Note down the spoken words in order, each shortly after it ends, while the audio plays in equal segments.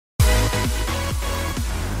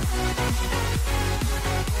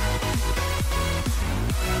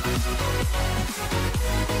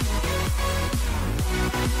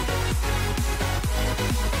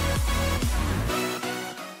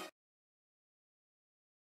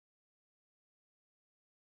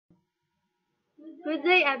Good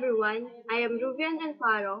day everyone, I am Ruvie and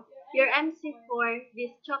Alfaro, your MC for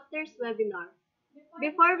this chapter's webinar.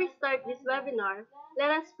 Before we start this webinar,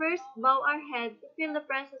 let us first bow our head to feel the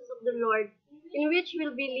presence of the Lord, in which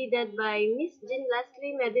will be led by Miss Jean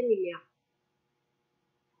Leslie Medenilla.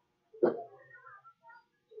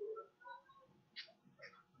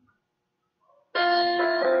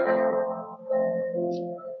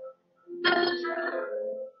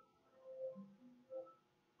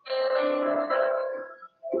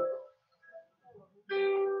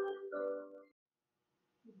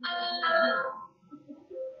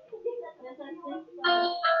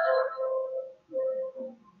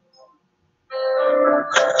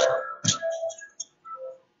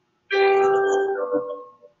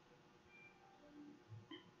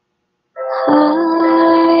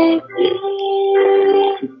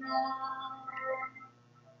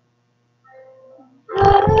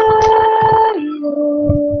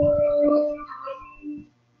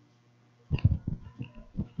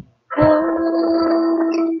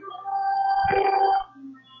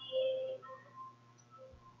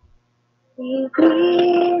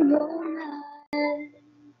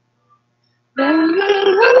 When the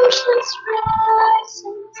oceans rise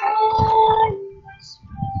and tides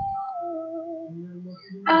roll,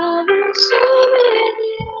 I will sing with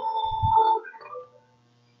you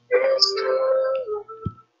this song.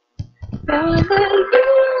 Father,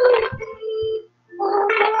 you be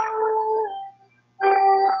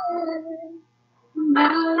and I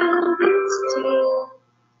will be still,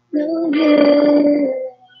 no hill.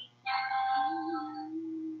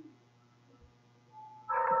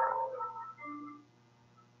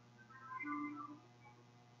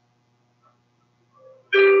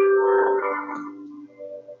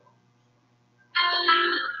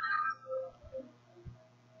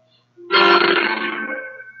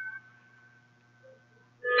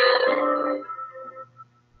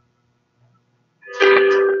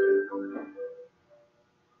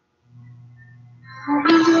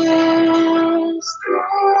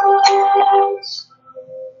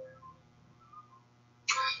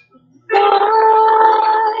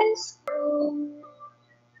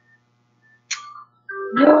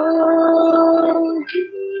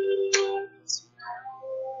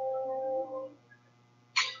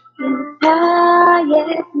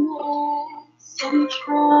 And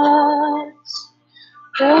trust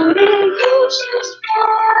when the oceans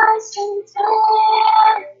rise and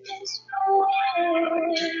tides roll,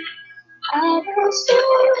 I will sing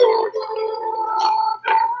with you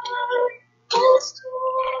this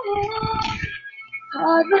day.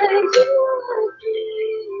 Father, you will be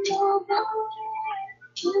your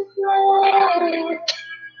to play,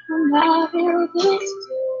 and I will be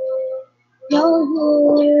still, no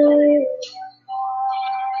way.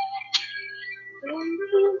 When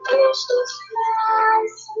the oceans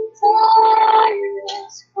rise and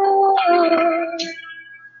tides roll,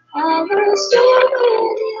 I will stay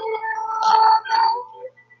with you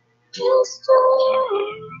this day.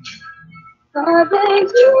 Father,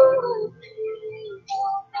 you will be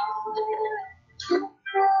to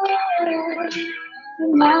pray,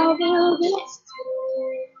 and I will be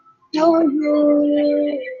still, no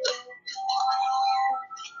way.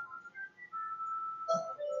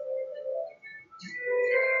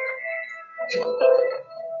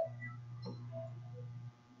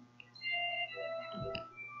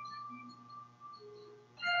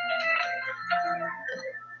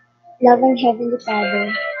 Loving Heavenly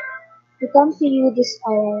Father, we come to you this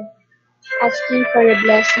hour, asking for your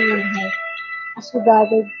blessing and help as we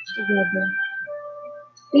gathered together.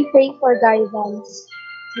 We pray for guidance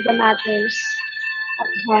in the matters at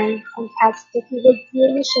hand and ask that you would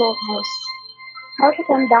clearly show us how to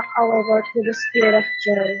conduct our work with the spirit of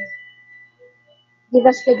joy. Give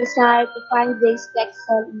us the desire to find ways to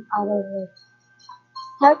excel in our work.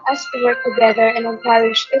 Help us to work together and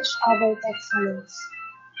encourage each other to excellence.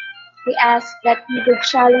 We ask that we would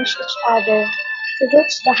challenge each other to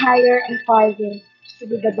reach the higher and farther to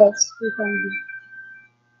be the best we can be.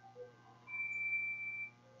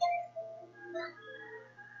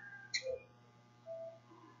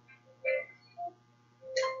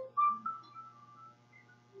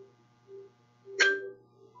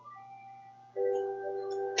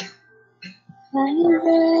 My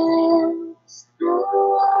rest,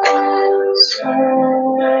 my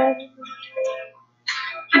soul,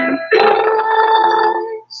 and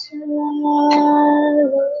my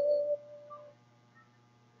sorrow.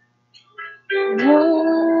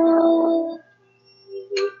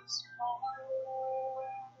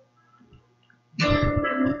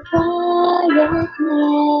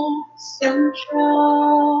 some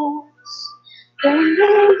trust. When the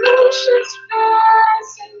oceans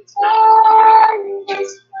rise and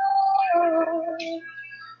thunders roll,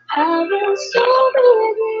 I will soar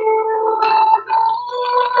with you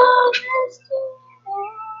above the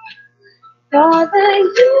storm. Father,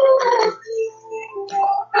 you have been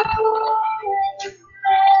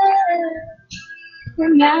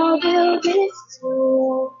and now will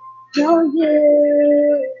restore your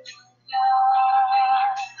years.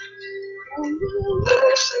 And the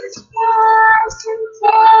oceans rise and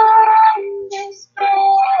thunders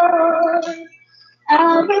roll, I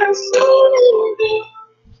will soar with you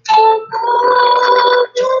above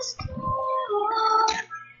the storm.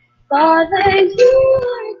 Father, you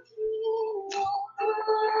are King of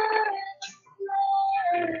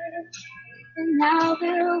earth, and now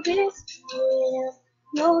will restore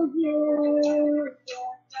your years.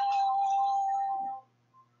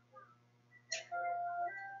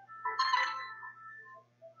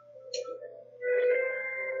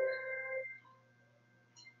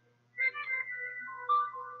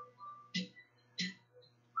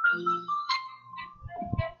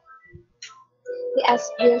 We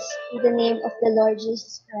ask this in the name of the Lord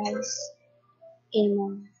Jesus Christ.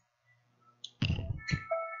 Amen.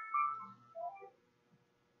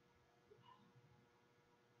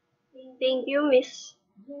 Thank you, Miss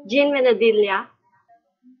Jean Menadilla.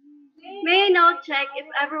 May I now check if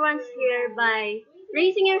everyone's here by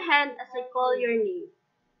raising your hand as I call your name.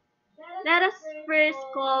 Let us first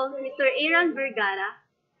call Mr. Aron Vergara.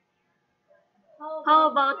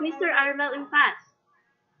 How about Mr. Armel Impas?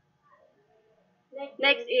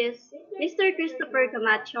 Next is Mr. Christopher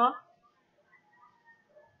Camacho,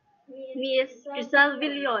 Miss Chrizel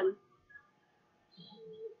Villon.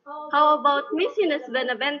 How about Miss Eunice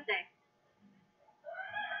Benavente?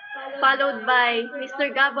 Followed by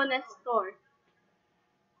Mr. Gabo Nestor.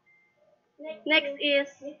 Next is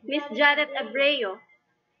Miss Janeth Ebreo.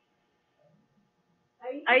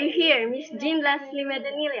 Are you here, Miss Jean Leslie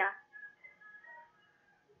Medenilla?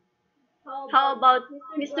 How about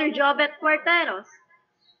Mr. Joveth Quarteros?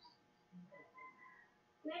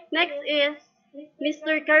 Next is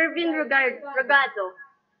Mr. Kiervin Rogado.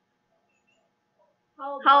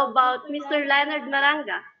 How about Mr. Lenard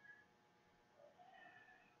Maranga?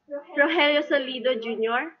 Rogelio Salido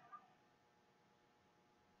Jr.?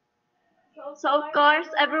 So of course,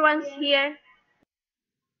 everyone's here.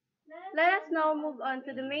 Let us now move on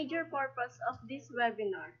to the major purpose of this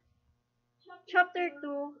webinar. Chapter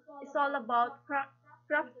 2 is all about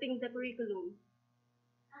crafting the curriculum.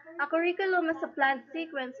 A curriculum as a planned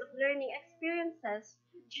sequence of learning experiences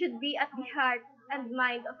should be at the heart and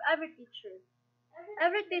mind of every teacher.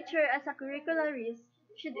 Every teacher as a curricularist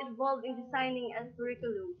should involve in designing a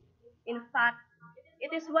curriculum. In fact,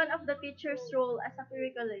 it is one of the teacher's role as a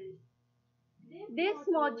curricularist. This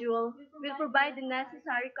module will provide the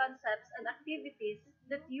necessary concepts and activities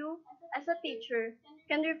that you, as a teacher,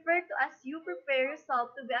 can refer to as you prepare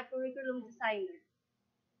yourself to be a curriculum designer.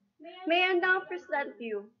 May I now present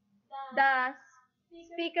you the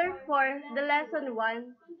speaker for the Lesson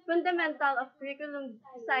 1, Fundamental of Curriculum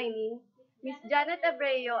Designing, Ms. Janeth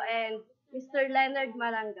Ebreo and Mr. Leonard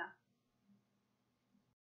Maranga.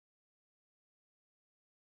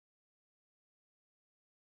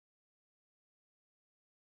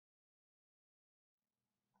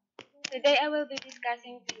 Today I will be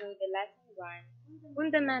discussing to you the Lesson 1,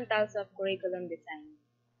 Fundamentals of Curriculum Design.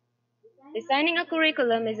 Designing a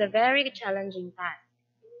curriculum is a very challenging task.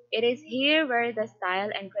 It is here where the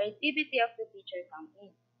style and creativity of the teacher come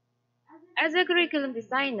in. As a curriculum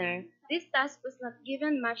designer, this task was not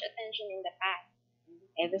given much attention in the past.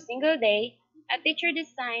 Every single day, a teacher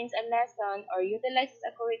designs a lesson or utilizes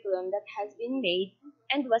a curriculum that has been made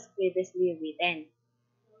and was previously written.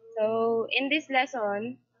 So, in this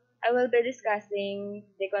lesson, I will be discussing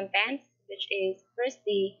the contents, which is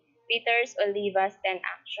firstly, Peter's Oliva's 10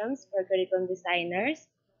 actions for curriculum designers.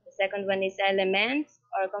 The second one is elements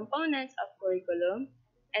or components of curriculum.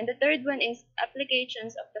 And the third one is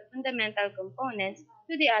applications of the fundamental components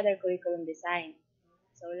to the other curriculum design.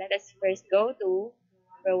 So let us first go to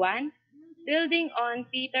number 1, building on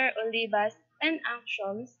Peter Oliva's 10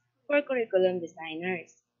 actions for curriculum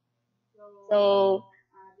designers. So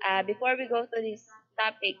before we go to this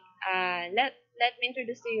topic, let me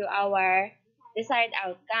introduce to you our desired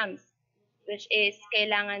outcomes, which is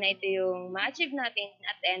kailangan na ito yung ma-achieve natin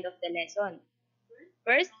at the end of the lesson.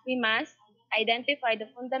 First, we must identify the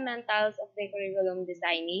fundamentals of the curriculum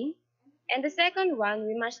designing. And the second one,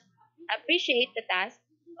 we must appreciate the task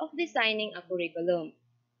of designing a curriculum.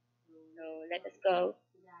 So let us go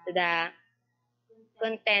to the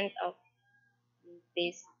content of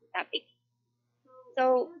this topic.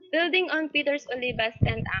 So, building on Peter's Olivas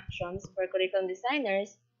 10 actions for curriculum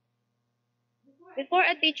designers, before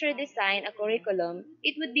a teacher design a curriculum,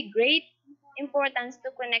 it would be great importance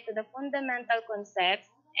to connect to the fundamental concepts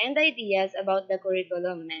and ideas about the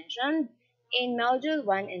curriculum mentioned in Module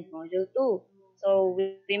 1 and Module 2. So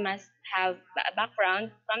we must have a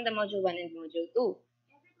background from the Module 1 and Module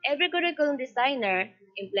 2. Every curriculum designer,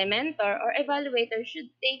 implementer, or evaluator should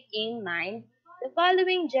take in mind the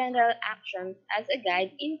following general actions as a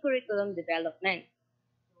guide in curriculum development.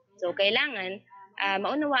 So, kailangan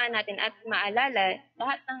maunawaan natin at maalala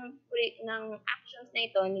lahat ng actions na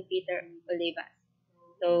ito ni Peter Olivas.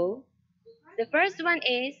 So, the first one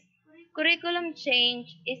is, curriculum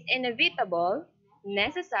change is inevitable,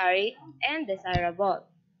 necessary, and desirable.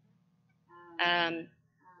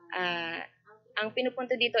 Ang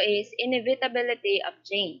pinupunto dito is inevitability of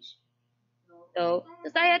change. So,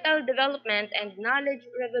 societal development and knowledge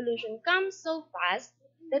revolution comes so fast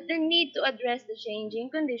that the need to address the changing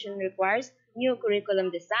condition requires new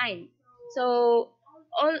curriculum design. So,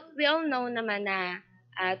 we all know naman na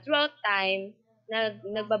throughout time,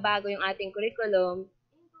 nagbabago yung ating curriculum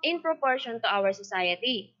in proportion to our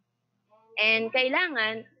society. And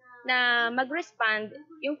kailangan na mag-respond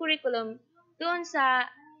yung curriculum doon sa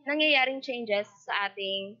nangyayaring changes sa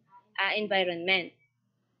ating environment.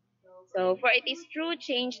 So, for it is through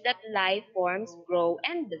change that life forms grow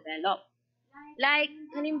and develop. Like,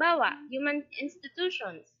 halimbawa, human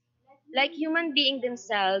institutions. Like human being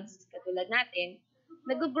themselves, katulad natin,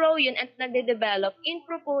 nag-grow yun at nade-develop in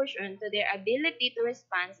proportion to their ability to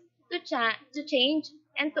respond to change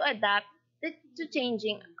and to adapt to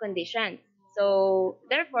changing conditions. So,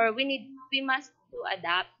 therefore, we must to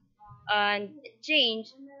adapt and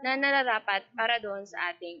change na nararapat para doon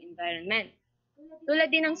sa ating environment.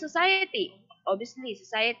 Tulad din ng society. Obviously,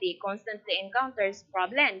 society constantly encounters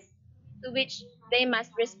problems to which they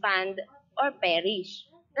must respond or perish.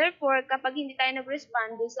 Therefore, kapag hindi tayo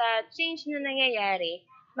nag-respond sa change na nangyayari,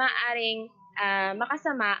 maaaring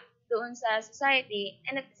makasama doon sa society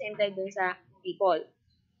and at the same time doon sa people.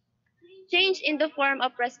 Change in the form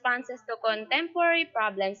of responses to contemporary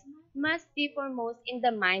problems must be foremost in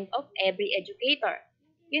the mind of every educator.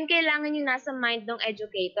 Yun kailangan yung nasa mind ng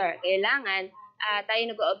educator. Kailangan tayo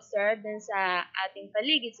nag-observe dun sa ating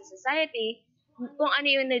paligid sa society, kung ano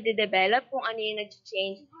yung nade-develop, kung ano yung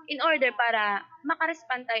nag-change, in order para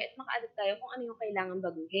makarespond tayo at maka-adapt tayo kung ano yung kailangan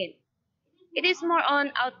baguhin. It is more on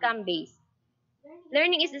outcome-based.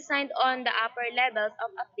 Learning is designed on the upper levels of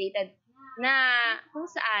updated na kung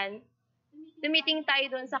saan tumiting tayo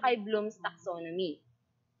doon sa kay Bloom's taxonomy.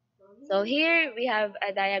 So here we have a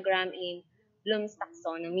diagram in Bloom's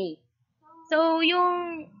taxonomy. So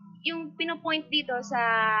yung pinopoint dito sa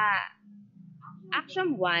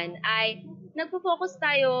action 1 ay nagpo-focus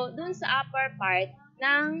tayo dun sa upper part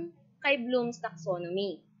ng kay Bloom's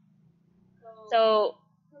taxonomy. So,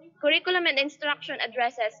 curriculum and instruction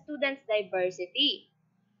addresses students' diversity.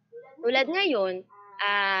 Tulad ngayon,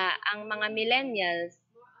 ang mga millennials,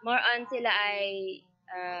 more on sila ay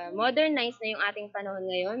modernized na yung ating panahon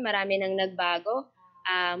ngayon. Marami nang nagbago.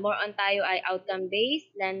 More on tayo ay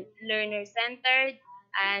outcome-based, learner-centered,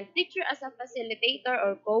 and teacher as a facilitator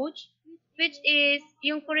or coach, which is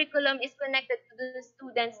yung curriculum is connected to the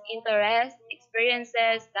students' interests,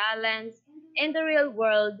 experiences, talents, and the real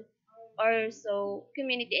world, or so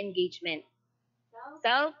community engagement.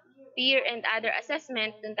 Self, peer, and other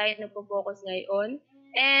assessment, dun tayo nagpo-focus ngayon.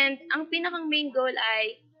 And ang pinakang main goal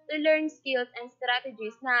ay to learn skills and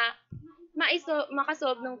strategies na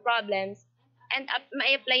makasolve ng problems and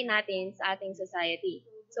ma-apply natin sa ating society.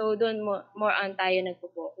 So, doon more on tayo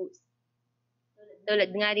nagpo-focus.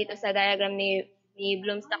 Tulad nga dito sa diagram ni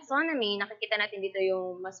Bloom's taxonomy, nakikita natin dito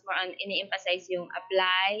yung mas more on ini-emphasize yung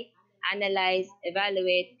apply, analyze,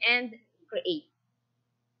 evaluate, and create.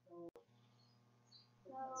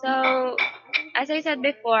 So, as I said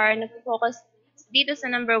before, nagpo-focus dito sa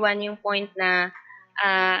number 1 yung point na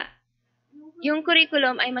yung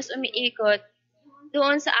curriculum ay mas umiikot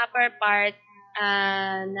doon sa upper part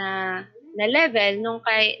na level nung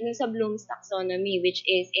sa Bloom's taxonomy, which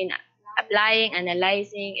is in applying,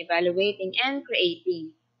 analyzing, evaluating, and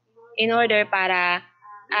creating in order para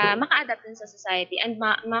maka-adapt din sa society and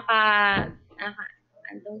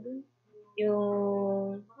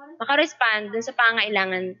maka-respond dun sa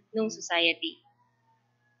pangailangan ng society.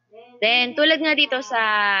 Then, tulad nga dito sa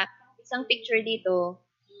isang picture dito,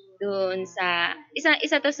 dun sa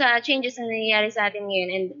isa to sa changes na nangyayari sa atin ngayon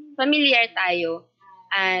and familiar tayo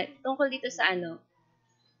tungkol dito sa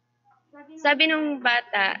sabi nung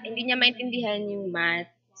bata, hindi niya maintindihan yung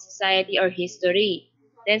math, society, or history.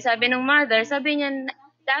 Then sabi nung mother, sabi niya,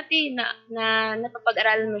 dati na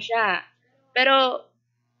napapag-aralan mo siya. Pero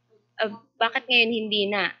bakit ngayon hindi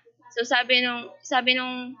na? So sabi nung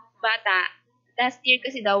bata, last year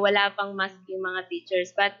kasi daw wala pang mask yung mga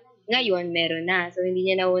teachers, but ngayon meron na. So hindi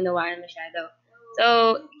niya naunawaan masyado.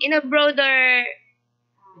 So in a broader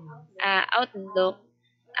outlook,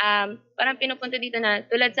 parang pinupunto dito na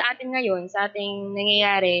tulad sa atin ngayon, sa ating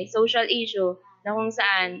nangyayari, social issue na kung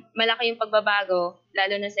saan malaki yung pagbabago,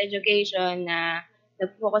 lalo na sa education na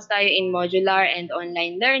nag-focus tayo in modular and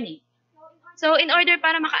online learning. So, in order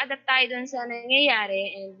para maka-adapt tayo dun sa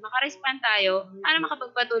nangyayari and maka-respond tayo para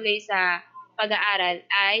makapagpatuloy sa pag-aaral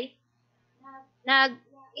ay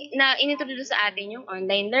inintroduce sa atin yung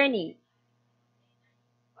online learning.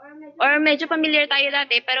 Or medyo familiar tayo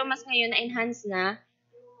dati pero mas ngayon na-enhance na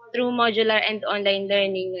through modular and online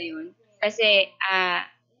learning ngayon. Kasi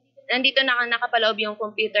nandito nakapaloob yung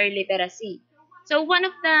computer literacy. So, one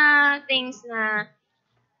of the things na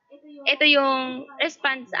ito yung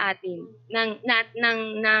response sa atin ng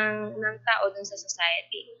tao dun sa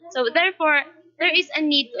society. So, therefore, there is a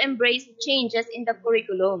need to embrace changes in the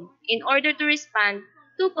curriculum in order to respond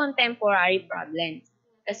to contemporary problems.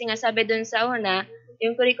 Kasi nga sabi dun sa una,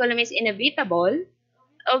 yung curriculum is inevitable.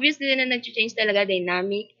 Obviously, na nag-change talaga,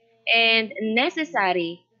 dynamic and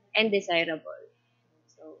necessary and desirable.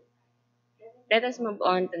 So, let us move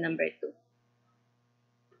on to number 2.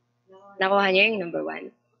 Nakuha niyo yung number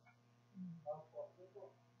 1?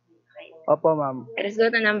 Opo, ma'am. Let's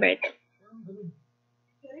go to number 2.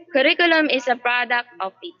 Curriculum is a product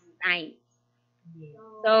of its time.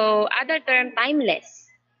 So, other term, timeless.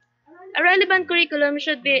 A relevant curriculum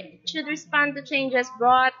should respond to changes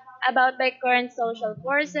brought about by current social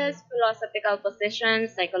forces, philosophical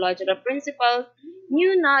positions, psychological principles,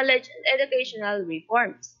 new knowledge, and educational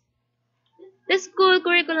reforms. The school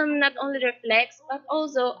curriculum not only reflects but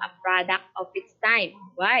also a product of its time.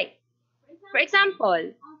 Why? For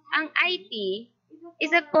example, ang IT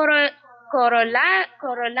is a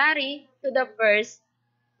corollary to the first,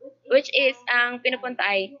 which is ang pinupunta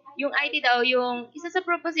ay yung IT daw yung isa sa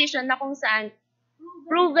proposition na kung saan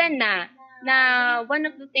proven na one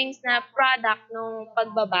of the things na product ng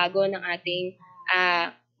pagbabago ng ating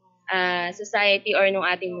society or ng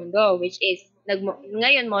ating mundo, which is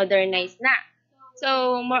ngayon modernized na.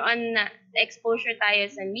 So more on exposure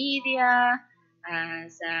tayo sa media,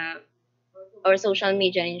 or social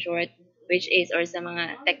media in short, which is or sa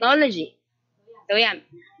mga technology. So yan,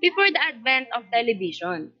 before the advent of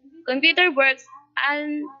television, computer works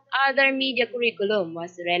and other media curriculum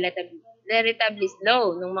was relatively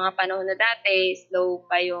slow. Nung mga panahon na dati, slow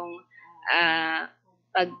pa yung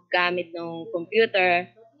paggamit ng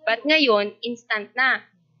computer. But ngayon, instant na.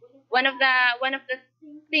 One of the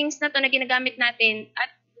things na to na ginagamit natin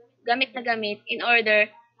at gamit na gamit in order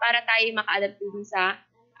para tayo maka-adapt dun sa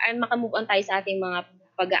maka-move on tayo sa ating mga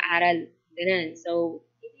pag-aaral. Ganun. So,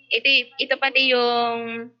 ito pati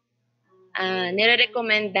yung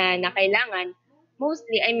nire-recommenda na kailangan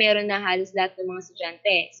mostly ay meron na halos lahat ng mga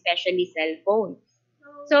estudyante, especially cellphone.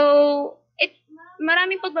 So,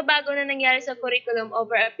 maraming pagbabago na nangyari sa curriculum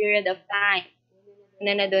over a period of time.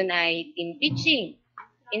 Na doon ay team teaching,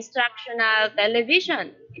 instructional television,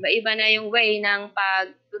 iba-iba na yung way ng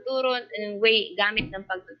pagtuturo, yung way gamit ng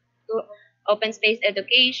pagtuturo, open space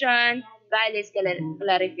education, values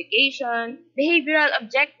clarification, behavioral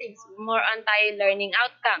objectives, more on tayo learning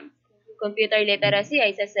outcomes, computer literacy,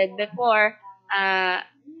 as I said before,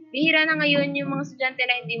 bihira na ngayon yung mga estudyante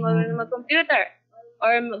na hindi marunong mag-computer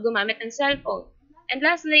or gumamit ng cellphone. And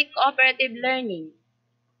lastly, cooperative learning.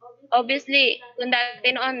 Obviously, kung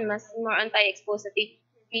dati noon, mas more on tayo exposed sa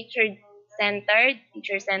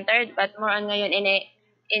teacher-centered, but more on ngayon,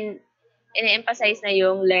 ine-emphasize na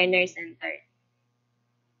yung learner-centered.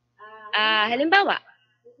 Halimbawa,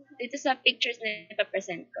 dito sa pictures na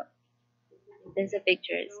ipapresent ko. Dito sa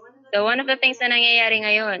pictures. So, one of the things na nangyayari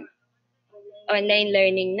ngayon, online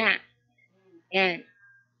learning na. Yan.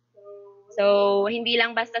 So, hindi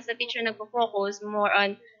lang basta sa teacher nagpo-focus, more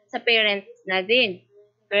on sa parents na din.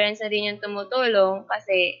 Parents na din yung tumutulong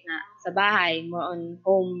kasi sa bahay, more on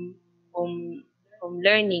home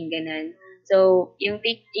learning, ganun. So, yung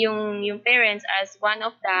parents as one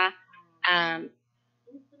of the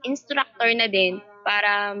instructor na din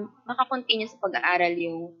para makakontinue sa pag-aaral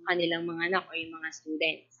yung kanilang mga anak o yung mga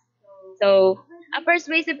students. So, a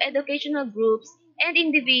persuasive educational groups and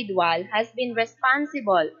individual has been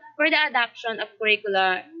responsible for the adoption of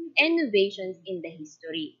curricular innovations in the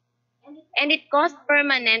history. And it caused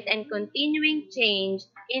permanent and continuing change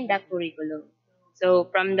in the curriculum. So,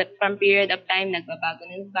 from period of time,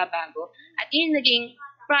 nagbabago. At yun naging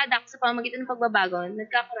product sa pamamagitan ng pagbabago,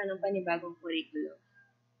 nagkakaroon ng panibagong curriculum.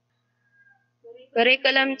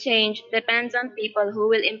 Curriculum change depends on people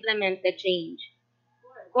who will implement the change.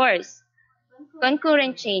 Of course,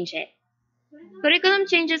 concurrent changes. Curriculum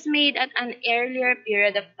changes made at an earlier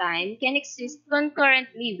period of time can exist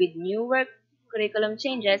concurrently with newer curriculum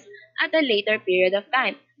changes at a later period of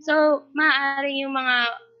time. So, maaaring yung mga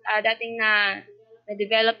dating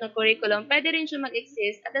na-develop na curriculum, pwede rin siya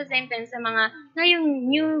mag-exist at the same time sa mga ngayong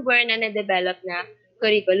newer na na-develop na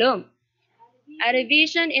curriculum. A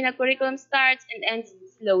revision in a curriculum starts and ends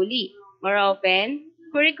slowly. More often,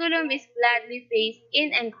 curriculum is gladly phased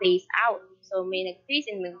in and phased out. So, may nag-phase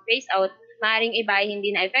in, mag-phase out. Maring iba ay hindi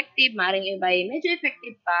na effective, maring iba ay medyo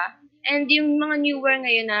effective pa. And yung mga newer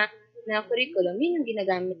ngayon na curriculum, yun yung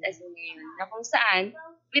ginagamit as in ngayon. Na kung saan,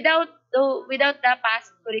 without the past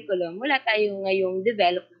curriculum, wala tayong ngayong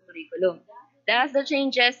developed curriculum. Thus, the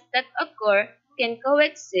changes that occur can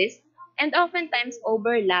coexist and oftentimes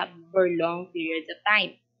overlap for long periods of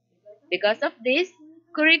time. Because of this,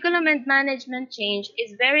 curriculum and management change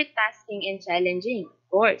is very tasking and challenging, of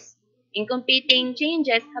course. Incompeting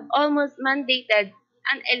changes have almost mandated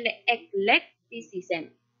an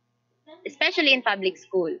eclecticism, especially in public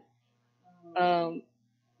school.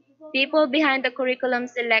 People behind the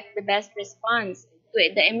curriculum select the best response to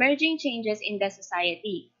the emerging changes in the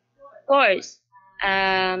society. Of course,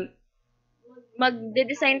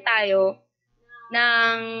 magde-design tayo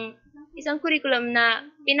ng isang curriculum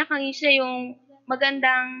na siya yung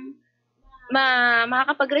magandang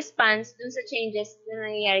makakapag-response dun sa changes na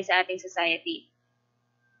nangyayari sa ating society.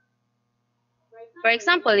 For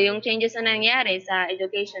example, yung changes na nangyayari sa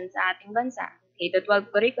education sa ating bansa,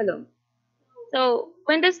 K-12 curriculum. So,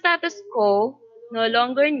 when the status quo no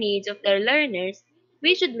longer needs of their learners,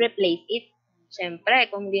 we should replace it.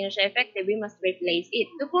 Siyempre, kung hindi na siya effective, we must replace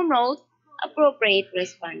it to promote appropriate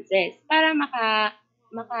responses para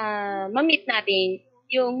ma-meet natin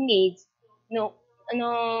yung needs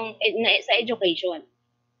sa education.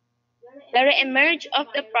 The re-emerge of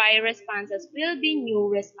the prior responses will be new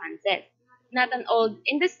responses, not an old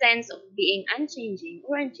in the sense of being unchanging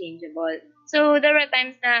or unchangeable. So, there are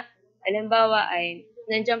times na, halimbawa ay,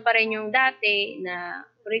 nandiyan pa rin yung dati na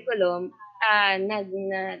curriculum,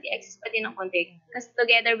 nag-exist pa din ng konti, kasi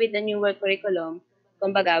together with the newer curriculum,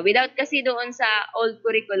 kumbaga, without kasi doon sa old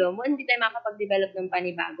curriculum, hindi tayo makapag-develop ng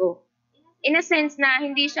panibago. In a sense na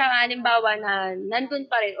hindi siya halimbawa na nandun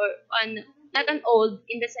pa rin or not an old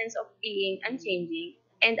in the sense of being unchanging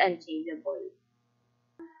and unchangeable.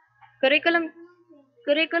 Curriculum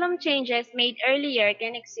changes made earlier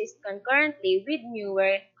can exist concurrently with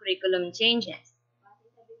newer curriculum changes.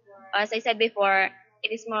 As I said before, it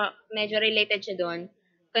is medyo related siya doon,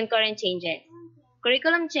 concurrent changes.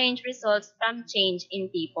 Curriculum change results from change in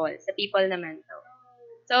people. Sa people naman to.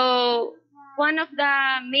 So, one of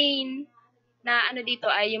the main na dito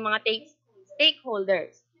ay yung mga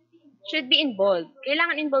stakeholders should be involved.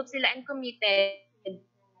 Kailangan involved sila and committed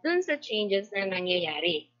dun sa changes na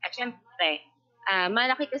nangyayari. At syempre,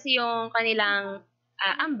 malaki kasi yung kanilang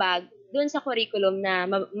ambag dun sa curriculum na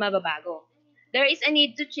mababago. There is a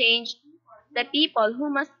need to change the people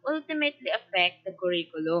who must ultimately affect the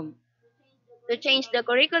curriculum. To change the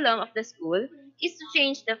curriculum of the school is to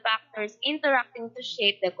change the factors interacting to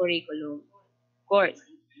shape the curriculum. Of course,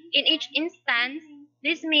 in each instance,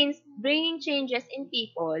 this means bringing changes in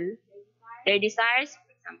people, their desires,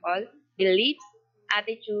 for example, beliefs,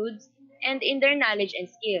 attitudes, and in their knowledge and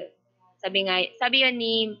skill. Sabi yun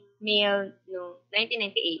ni Mill no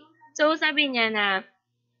 1998. So sabi niya na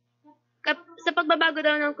sa pagbabago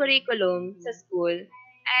daw ng curriculum sa school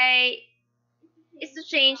ay is to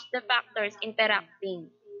change the factors interacting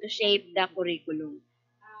to shape the curriculum.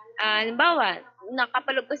 Halimbawa,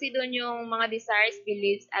 nakapalog kasi doon yung mga desires,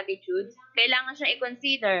 beliefs, attitudes, kailangan siya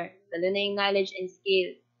i-consider, lalo na yung knowledge and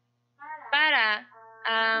skill, para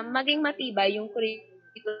maging matibay yung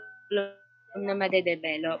curriculum na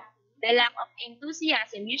madedevelop. The lack of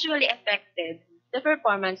enthusiasm usually affected the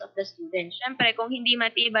performance of the student. Siyempre, kung hindi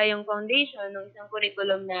matibay yung foundation ng isang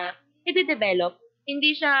curriculum na i-develop,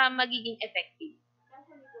 hindi siya magiging effective.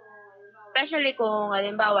 Especially kung,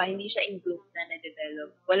 halimbawa, hindi siya include na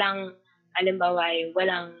na-develop.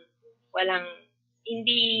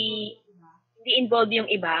 Hindi involved yung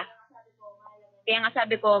iba. Kaya nga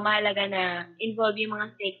sabi ko, mahalaga na involve yung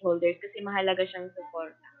mga stakeholders kasi mahalaga siyang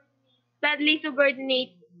support. Sadly,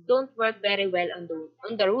 subordinates don't work very well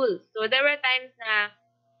on the rules. So, there were times na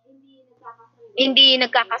hindi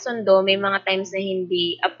nagkakasundo, may mga times na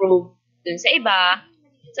hindi approved dun sa iba.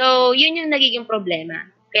 So, yun yung nagiging problema.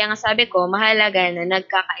 Kaya nga sabi ko, mahalaga na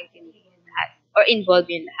nagkakaintindihan lahat or involved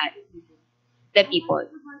yung lahat, the people.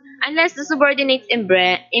 Unless the subordinates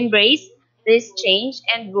embrace this change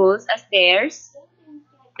and rules as theirs,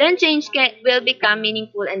 then change will become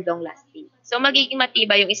meaningful and long-lasting. So, magiging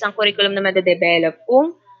matibay yung isang curriculum na madadevelop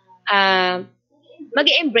kung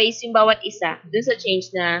mag-embrace yung bawat isa dun sa change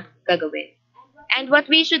na gagawin. And what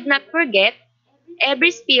we should not forget, every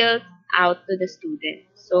spills out to the student.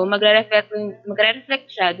 So, magre-reflect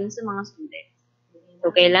siya dun sa mga students. So,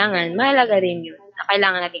 kailangan, mahalaga rin yun na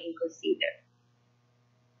kailangan natin i-consider.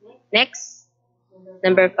 Next,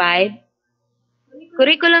 number 5.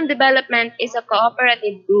 Curriculum development is a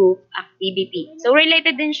cooperative group activity. So,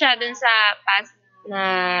 related din siya dun sa past na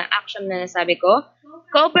action na nasabi ko.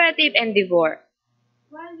 Cooperative endeavor.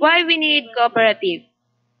 Why we need cooperative?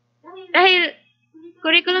 Dahil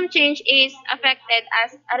curriculum change is affected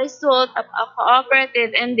as a result of a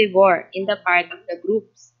cooperative endeavor in the part of the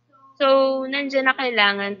groups. So, nandiyan na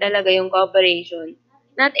kailangan talaga yung cooperation.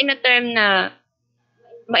 Not in a term na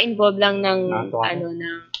ma-involve lang ng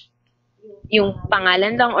yung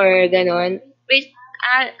pangalan lang or ganon. Which,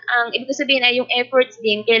 ang ibig sabihin ay yung efforts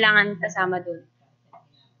din kailangan kasama dun.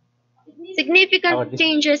 Significant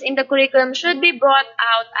changes in the curriculum should be brought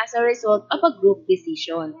out as a result of a group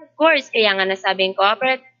decision. Of course, kaya nga nasabing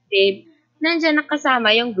cooperative, nandiyan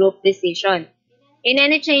nakasama yung group decision. In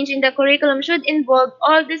any change in the curriculum should involve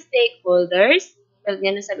all the stakeholders, tulad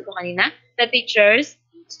nga nasabi ko kanina, the teachers,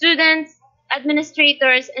 students,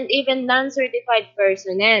 administrators, and even non-certified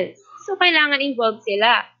personnel. So, kailangan involved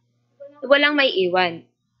sila. Walang may iwan.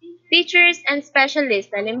 Teachers and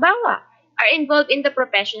specialists, halimbawa, are involved in the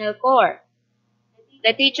professional core.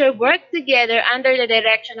 The teacher work together under the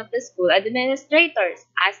direction of the school administrators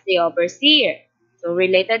as the overseer. So,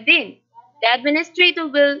 related din. The administrator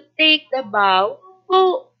will take the bow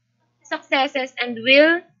for successes and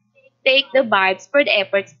will take the vibes for the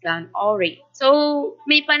efforts planned already. So,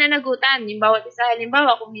 may pananagutan. Yung bawat isa,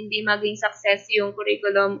 halimbawa, kung hindi maging success yung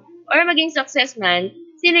curriculum or maging success man,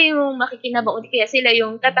 sino yung makikinabang o kaya sila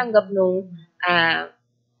yung tatanggap nung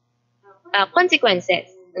consequences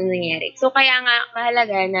ng nangyari. So, kaya nga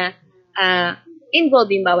mahalaga na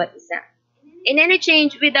involved yung bawat isa. In any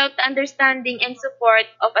change without the understanding and support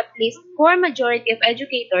of at least core majority of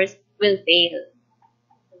educators will fail.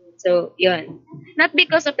 So, yun. Not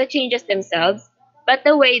because of the changes themselves, but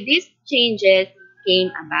the way these changes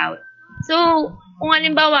came about. So, kung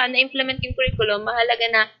halimbawa na-implement yung curriculum, mahalaga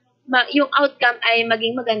na yung outcome ay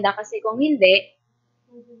maging maganda kasi kung hindi,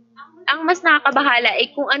 ang mas nakakabahala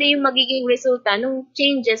ay kung ano yung magiging resulta ng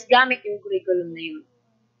changes gamit yung curriculum na yun.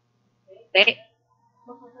 Okay?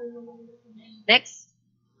 Next.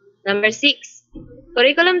 Number 6.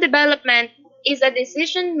 Curriculum development is a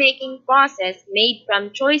decision-making process made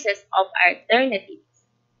from choices of alternatives.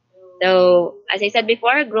 So, as I said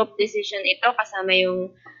before, group decision ito kasama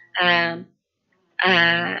yung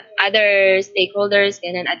other stakeholders,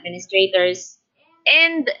 ganun, administrators.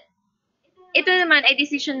 And ito naman ay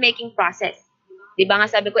decision-making process. Di ba nga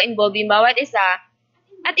sabi ko, involved yung bawat isa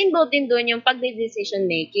at involved din doon yung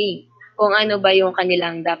pag-decision-making. Kung ano ba yung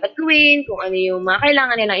kanilang dapat gawin, kung ano yung mga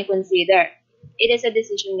kailangan nilang i-consider. It is a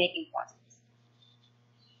decision-making process.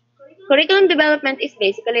 Curriculum development is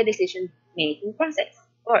basically a decision-making process,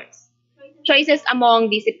 of course. Choices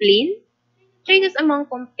among discipline, choices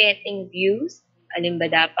among competing views, alin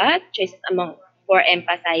ba dapat, choices among for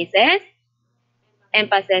emphases,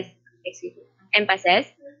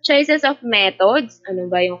 choices of methods,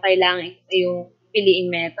 ano ba yung kailangan yung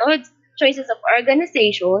piliing methods, choices of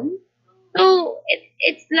organization. So,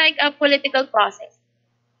 it's like a political process.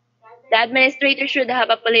 The administrator should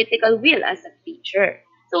have a political will as a teacher.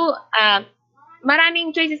 So,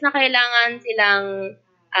 maraming choices na kailangan silang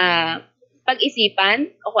pag-isipan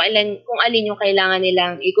o kung alin yung kailangan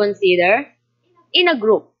nilang i-consider in a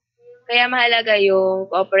group. Kaya mahalaga yung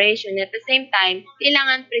cooperation. At the same time,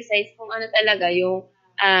 kailangan precise kung ano talaga yung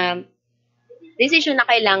decision na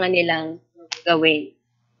kailangan nilang gawin.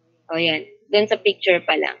 O yan. Doon sa picture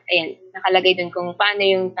pa lang. Ayan. Nakalagay doon kung paano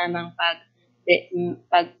yung tamang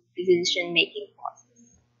decision-making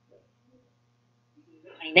process.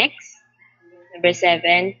 Okay, next. Number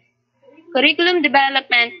 7. Curriculum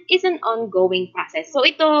development is an ongoing process. So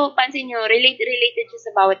ito, pansin nyo, related siya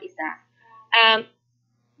sa bawat isa.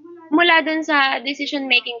 Mula dun sa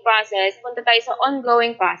decision-making process, punta tayo sa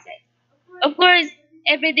ongoing process. Of course,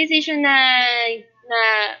 every decision na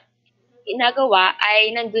ginagawa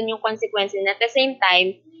ay nandun yung consequences. At the same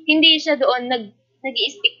time, hindi siya doon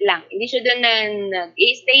nag-i-stick lang. Hindi siya doon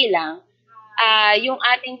nag-i-stay lang. Yung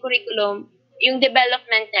ating curriculum, yung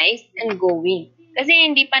development niya is ongoing. Kasi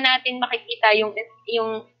hindi pa natin makikita yung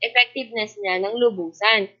effectiveness niya ng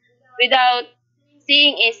lubusan. Without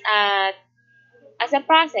seeing is as a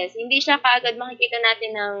process, hindi siya kaagad makikita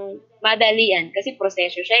natin ng madalian kasi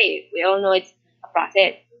proseso siya eh. We all know it's a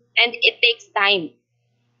process. And it takes time.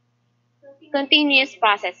 Continuous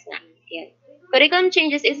process nga. Yan. Curriculum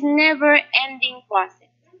changes is never-ending process.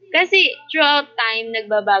 Kasi throughout time,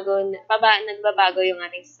 nagbabago yung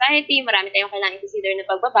ating society, marami tayong kailangan i-consider na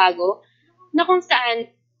pagbabago, na kung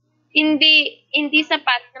saan hindi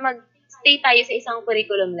sapat na mag-stay tayo sa isang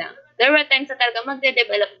curriculum lang. There were times na talaga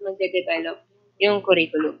magde-develop yung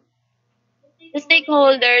curriculum. The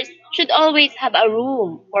stakeholders should always have a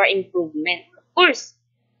room for improvement. Of course,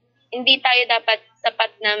 hindi tayo dapat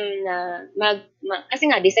sapat na kasi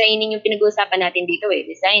nga, designing yung pinag-uusapan natin dito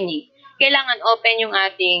designing. Kailangan open yung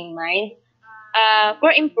ating mind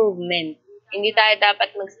for improvement. Hindi tayo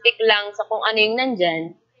dapat mag-stick lang sa kung ano yung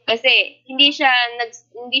nandyan kasi hindi siya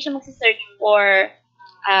magsi-search for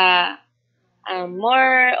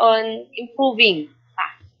more on improving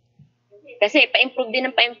pa. Kasi pa-improve din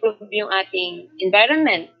ng pa-improve yung ating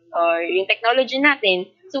environment or yung technology natin.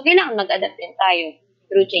 So, kailangan mag-adapt din tayo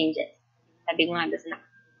through changes. Sabi ko nga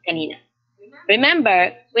kanina.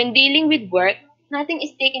 Remember, when dealing with work, nothing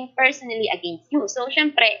is taken personally against you. So,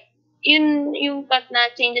 syempre, yung pag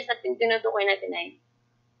na changes natin, tinutukoy natin ay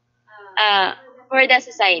for the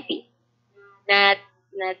society, not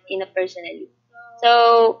in a personally.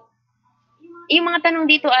 So, yung mga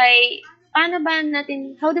tanong dito ay, paano ba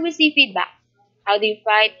natin, how do we see feedback? How do you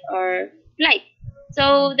fight or flight?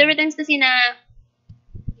 So, there are times kasi na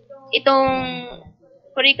itong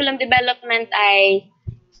curriculum development ay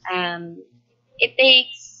it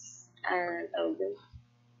takes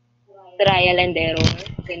trial and error.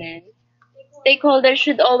 Ganun. Stakeholders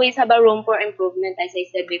should always have a room for improvement, as I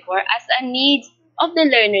said before, as a needs of the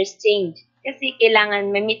learners change. Kasi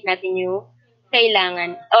kailangan ma-meet natin yung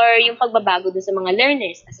kailangan or yung pagbabago doon sa mga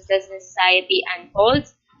learners as the society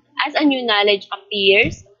unfolds, as a new knowledge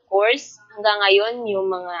appears. Of course, hanggang ngayon, yung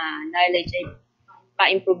mga knowledge ay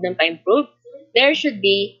pa-improve, there should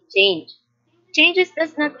be change. Changes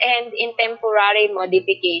does not end in temporary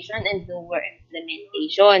modification and newer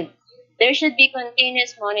implementation. There should be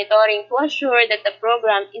continuous monitoring to assure that the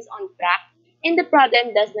program is on track and the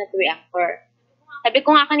problem does not reoccur. Sabi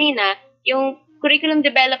ko nga kanina, yung curriculum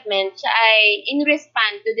development, siya ay in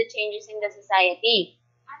response to the changes in the society.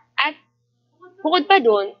 At bukod pa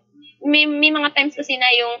doon, may mga times kasi na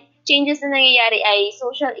yung changes na nangyayari ay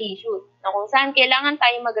social issues na kung saan kailangan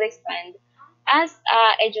tayo mag-respond as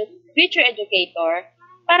future educator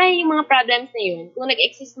para yung mga problems na yun, kung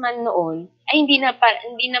nag-exist man noon, ay hindi na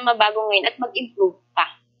mabago ngayon at mag-improve pa.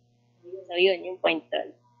 So, yun, yung point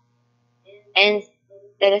doon. And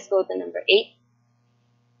let us go to number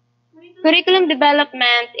 8. Curriculum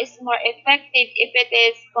development is more effective if it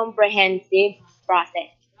is comprehensive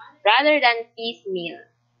process rather than piecemeal.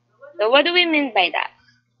 So, what do we mean by that?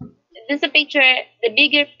 This is a picture, the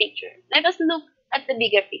bigger picture. Let us look at the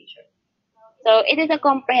bigger picture. So, it is a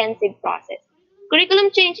comprehensive process.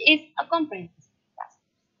 Curriculum change is a comprehensive process.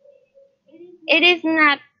 It is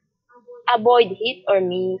not avoid hit or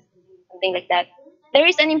miss, something like that. There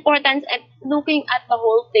is an importance at looking at the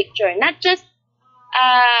whole picture, not just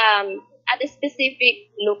at a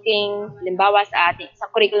specific looking, limbawa sa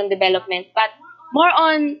curriculum development, but more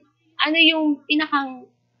on ano yung pinakang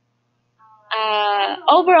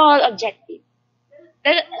overall objective.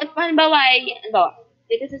 Halimbawa,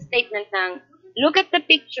 this is a statement ng look at the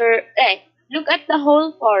picture, look at the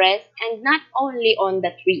whole forest and not only on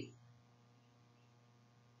the trees.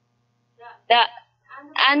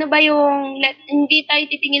 Ano ba yung, hindi tayo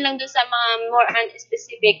titingin lang doon sa mga more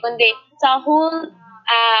specific, kundi sa whole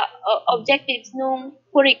objectives ng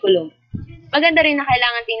curriculum. Maganda rin na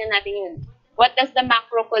kailangan tingnan natin yun. What does the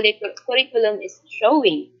macro curriculum is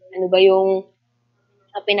showing? Ano ba yung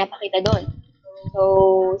pinapakita doon?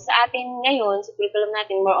 So, sa atin ngayon, sa curriculum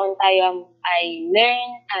natin, more on tayo ay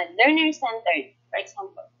learner-centered, for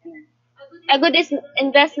example. A good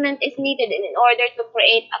investment is needed in order to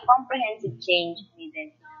create a comprehensive change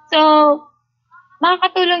needed. So,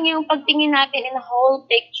 makakatulong yung pagtingin natin in a whole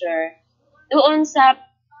picture doon sa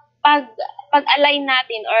pag-align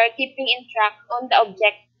natin or keeping in track on the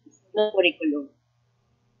objectives ng curriculum.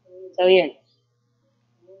 So, yun.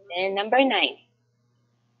 And number 9.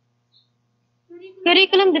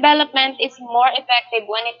 Curriculum development is more effective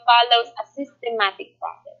when it follows a systematic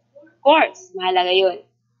process. Of course, mahalaga yun.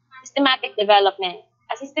 Systematic development.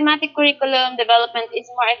 A systematic curriculum development is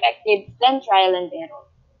more effective than trial and error.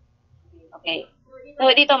 Okay. So,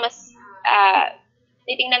 dito mas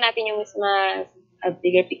titingnan natin yung mas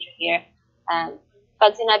bigger picture here.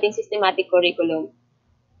 Pag sinabing systematic curriculum,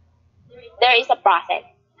 there is a process.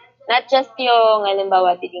 Not just yung,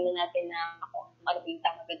 halimbawa, titingnan natin na ano yung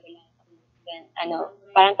tama ba lang.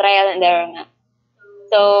 Parang trial and error nga.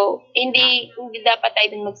 So, hindi dapat tayo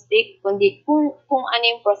dun mag-stick, kundi kung ano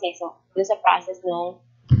yung proseso dun sa process ng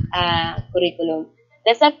curriculum.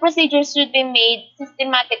 The set procedures should be made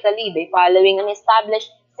systematically by following an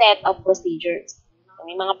established set of procedures. So,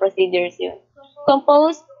 may mga procedures yun.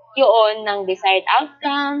 Composed yun ng desired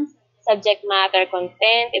outcomes, subject matter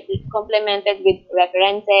content, it is complemented with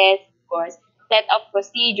references, of course, set of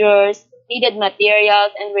procedures, needed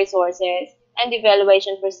materials and resources, and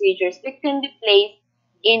evaluation procedures which can be placed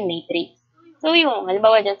in matrix. So yung,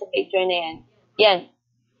 halimbawa dyan sa picture na yan,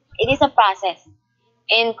 it is a process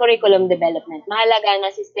in curriculum development. Mahalaga na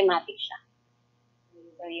systematic siya.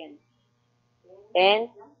 So yun.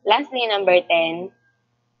 Then, lastly, number 10,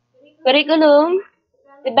 curriculum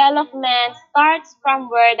development starts from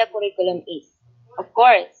where the curriculum is. Of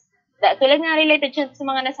course, tulad nga related siya sa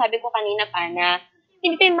mga nasabi ko kanina pa na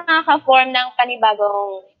hindi tayo makaka-form ng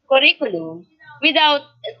panibagong curriculum without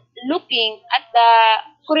looking at the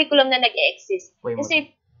curriculum na nag-exist.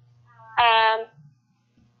 Kasi,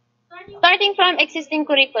 starting from existing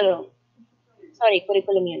curriculum,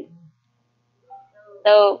 curriculum yun.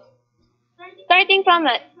 So, starting from,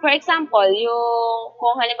 for example, yung,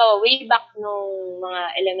 kung halimbawa, way back nung mga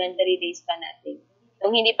elementary days pa natin,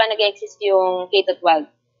 nung hindi pa nag-exist yung K-12.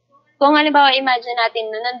 Kung halimbawa, imagine natin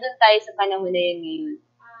na nandun tayo sa panahon na yun ngayon.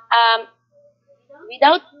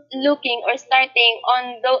 Without looking or starting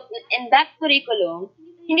in that curriculum,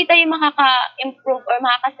 hindi tayo makaka-improve or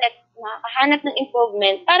makakahanap ng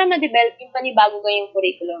improvement para ma-develop yung panibago ngayong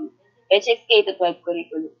curriculum, which is K-12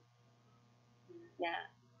 curriculum.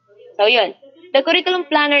 So, yun. The curriculum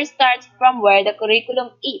planner starts from where the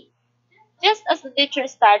curriculum is. Just as the teacher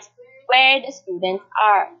starts where the students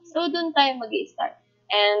are. So, dun tayo mag-i-start.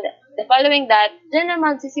 And the following that, dyan na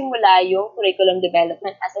magsisimula yung curriculum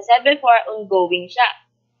development. As I said before, ongoing siya.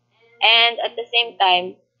 And at the same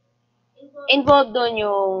time, involved dun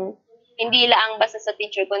yung hindi lang basta sa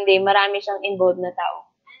teacher, kundi marami siyang involved na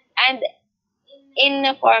tao. And in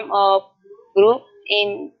the form of group,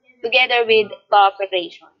 together with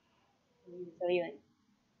cooperation. So, yun.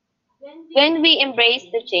 When we embrace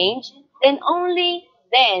the change, then only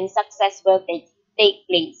then success will take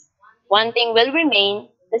place. One thing will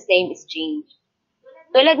remain, the same is change.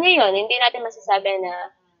 Tulad ngayon, hindi natin masasabi na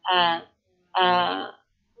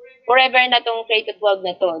forever na tong K-12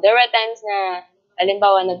 na to. There were times na,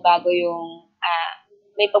 halimbawa, nagbago yung,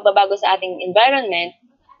 may pagbabago sa ating environment,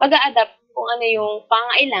 pag-a-adapt kung ano yung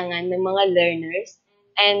pangailangan ng mga learners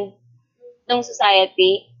and ng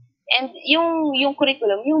society. And yung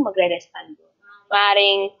curriculum, yung magre-respond.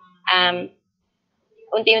 Maring,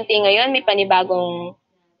 unti-unti ngayon, may panibagong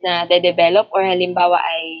na de-develop or halimbawa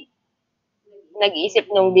ay nag-iisip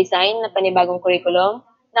ng design na panibagong curriculum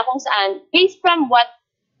na kung saan, based from what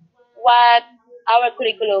our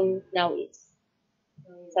curriculum now is.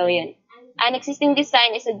 So, yun. An existing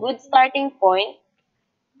design is a good starting point.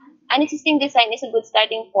 An existing design is a good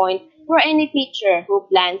starting point for any teacher who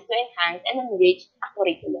plans to enhance and enrich a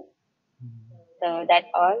curriculum. So, that's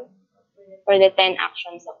all for the 10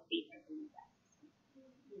 actions of paper.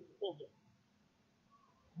 Thank you.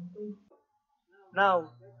 Now,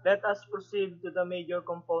 let us proceed to the major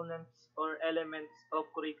components or elements of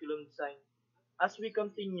curriculum design. As we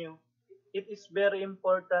continue, it is very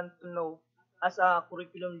important to know as a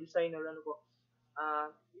curriculum designer,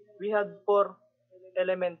 we have 4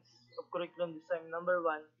 elements of curriculum design. Number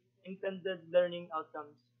 1, intended learning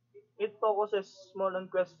outcomes. It focuses more on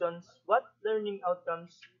questions, what learning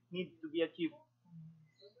outcomes need to be achieved.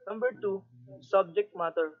 Number 2, subject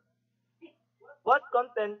matter. What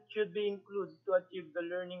content should be included to achieve the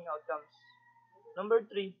learning outcomes? Number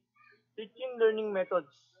 3, teaching learning methods.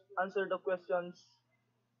 Answer the questions,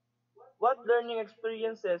 what learning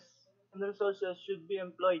experiences and resources should be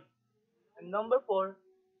employed? And number 4,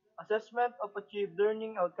 assessment of achieved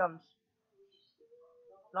learning outcomes.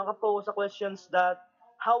 Nakapokus sa questions that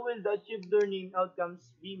how will the achieved learning outcomes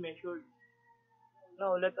be measured?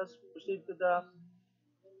 Now, let us proceed to the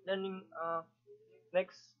learning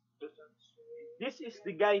next questions. This is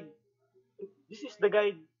the guide.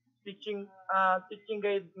 Teaching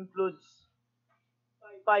guide includes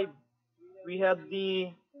 5. We have the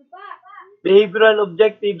behavioral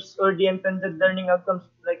objectives or the intended learning outcomes,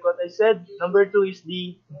 like what I said. Number 2 is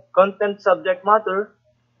the content subject matter.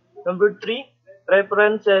 Number 3,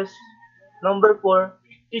 references. Number 4,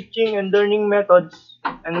 teaching and learning methods.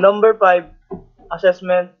 And number 5,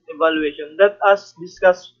 assessment evaluation. Let us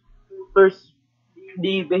discuss first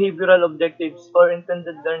the behavioral objectives or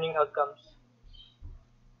intended learning outcomes.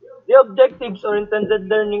 The objectives or intended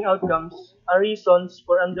learning outcomes are reasons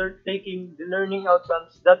for undertaking the learning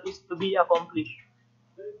outcomes that is to be accomplished.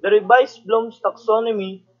 The revised Bloom's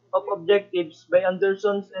taxonomy of objectives by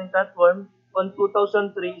Anderson and Catworm on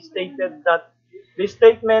 2003 stated that the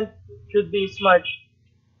statement should be smart.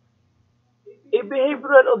 A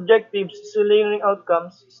behavioral objectives is learning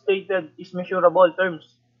outcomes stated is measurable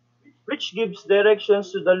terms, which gives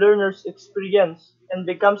directions to the learner's experience and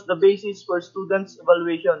becomes the basis for students'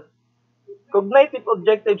 evaluation. Cognitive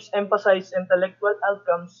objectives emphasize intellectual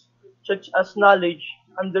outcomes such as knowledge,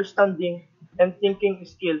 understanding, and thinking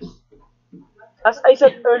skills. As I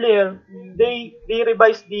said earlier, they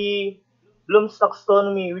revised the Bloom's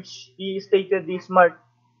taxonomy, which he stated is smart.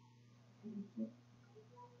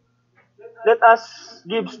 Let us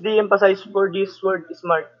gives the emphasis for this word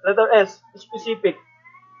smart. Letter S, specific.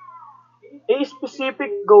 A specific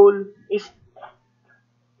goal is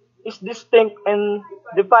distinct and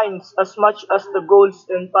defines as much as the goals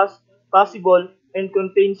and possible and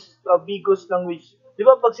contains ambiguous language. Di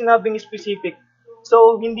ba pag sinabing specific,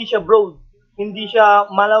 so hindi siya broad, hindi siya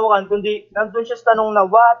malawakan, kundi nandun siya sa tanong na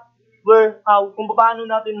what, where, how, kung paano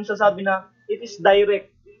natin sasabi na it is direct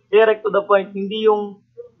to the point, hindi yung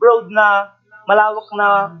broad na malawak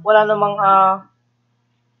na wala namang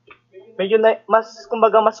medyo mas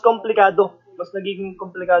kumbaga mas komplikado, mas nagiging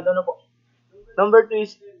komplikado na po. Number 2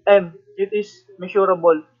 is M. It is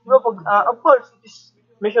measurable. Diba pag, of course, it is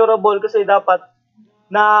measurable kasi dapat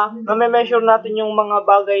na measure natin yung mga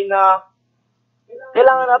bagay na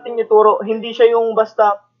kailangan natin ituro. Hindi siya yung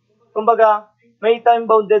basta, kumbaga, may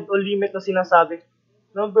time-bounded o limit na sinasabi.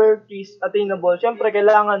 Number 3 is attainable. Siyempre,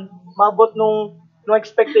 kailangan maabot nung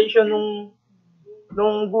expectation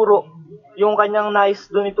nung guro, yung kanyang nais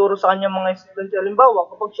doon ituro sa kanyang mga estudyante. Halimbawa,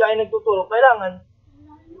 kapag siya ay nagtuturo, kailangan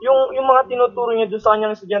yung mga tinuturo niya doon sa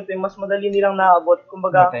kanyang estudyante, mas madali nilang naaabot.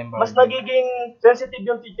 Kumbaga, mas nagiging sensitive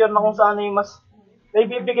yung teacher na kung saan ay mas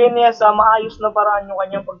naibibigay niya sa maayos na paraan yung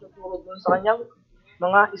kanyang pagtuturo doon sa kanyang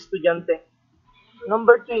mga estudyante.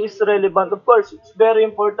 Number 3 is relevant. Of course, it's very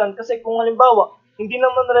important kasi kung halimbawa, hindi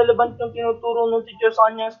naman relevant yung tinuturo ng teacher sa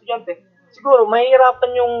kanyang estudyante, siguro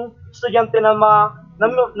mahihirapan yung estudyante na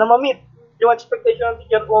ma-meet yung expectation ng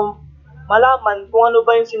teacher o malaman kung ano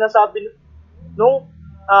ba yung sinasabi nung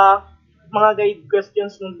mga guide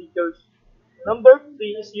questions ng teachers. Number 3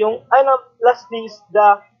 is lastly is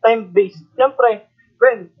the time-based. Siyempre,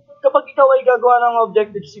 friend, kapag ikaw ay gagawa ng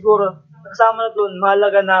objective, siguro, kasama na doon,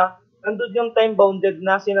 mahalaga na nandun yung time-bounded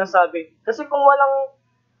na sinasabi. Kasi kung walang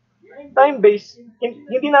time-based,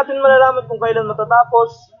 hindi natin malalaman kung kailan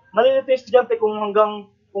matatapos. Malilito yung estudyante kung hanggang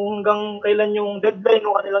kailan yung deadline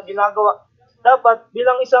ng kanilang ginagawa. Dapat,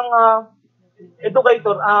 bilang isang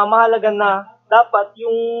educator, mahalaga na dapat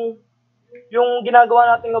yung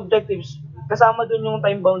ginagawa nating objectives, kasama dun yung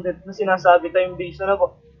time-bounded na sinasabi, time-based, ano po.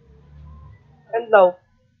 And now,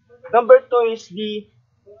 number 2 is the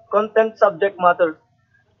content subject matter.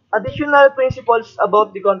 Additional principles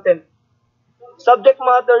about the content. Subject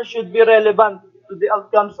matter should be relevant to the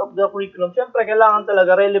outcomes of the curriculum. Siyempre, kailangan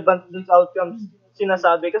talaga relevant dun sa outcomes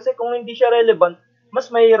sinasabi. Kasi kung hindi siya relevant, mas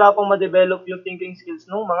mahihirapang ma-develop yung thinking skills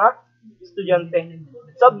ng mga estudyante.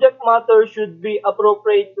 Subject matter should be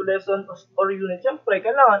appropriate to lesson or unit. Siyempre,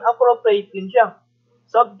 kailangan appropriate din siya.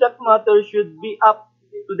 Subject matter should be up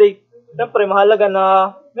to date. Siyempre, mahalaga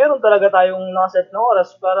na meron talaga tayong nakaset na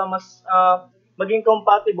oras para mas maging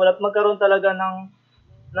compatible at magkaroon talaga ng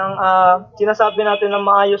sinasabi natin na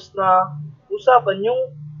maayos na usapan yung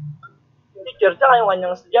teacher at yung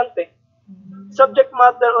kanyang estudyante. Subject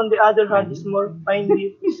matter, on the other hand, is more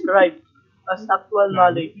finely described as actual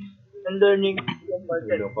knowledge and learning.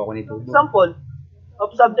 Example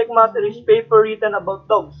of subject matter is paper written about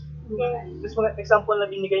dogs. This example na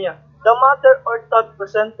binigay niya. The matter or thought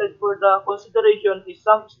presented for the consideration is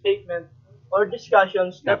some statement or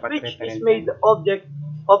discussions that which is made the object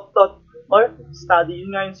of thought or study.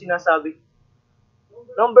 Yun nga yung sinasabi.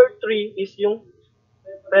 Number 3 is yung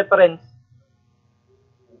reference.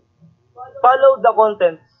 Follow the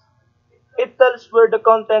contents. It tells where the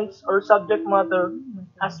contents or subject matter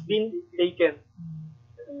has been taken.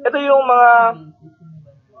 Ito yung mga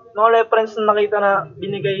reference na nakita na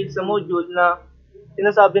binigay sa module na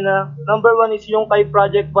sinasabi na number 1 is yung kay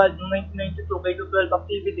Project Valve ng 1992 kay 12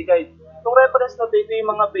 Activity Guide. Yung reference na ito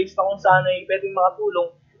yung mga base na kung saan ay pwedeng makatulong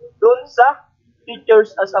doon sa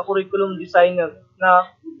teachers as a curriculum designer na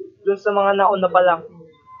doon sa mga nauna pa lang.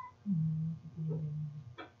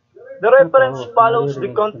 The reference follows the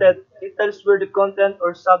content. It tells where the content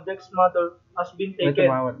or subject matter has been taken.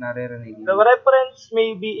 The reference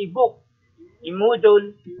may be a book, a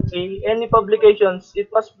module, any publications. It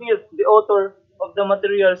must be the author of the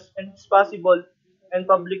materials and it's possible and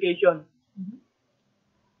publication.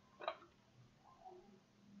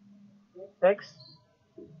 Next.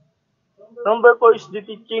 Number 4 is the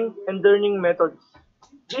teaching and learning methods.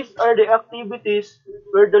 These are the activities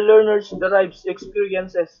where the learners derives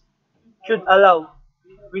experiences. Should allow.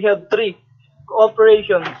 We have 3.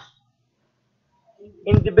 Cooperations,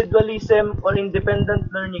 individualism or independent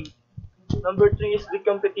learning. Number 3 is the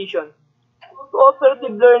competition.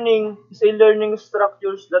 Cooperative learning is a learning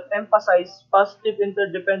structures that emphasize positive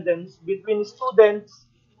interdependence between students,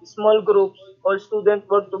 small groups, or students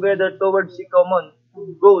work together towards a common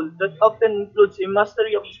goal that often includes a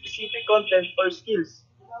mastery of specific content or skills.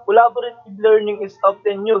 Collaborative learning is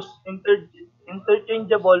often used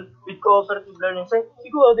interchangeable with cooperative learning.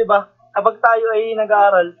 Siguro, di ba, kapag tayo ay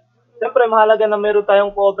nag-aaral, siyempre mahalaga na meron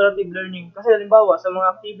tayong cooperative learning. Kasi halimbawa, sa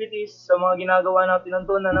mga activities, sa mga ginagawa natin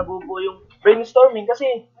nandun na nabubuo yung brainstorming. Kasi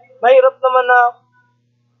mahirap naman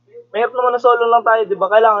na solo lang tayo, di ba?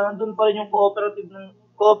 Kailangan nandun pa rin yung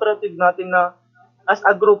cooperative natin na as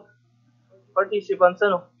a group participants,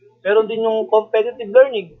 ano. Meron din yung competitive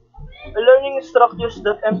learning. The learning structures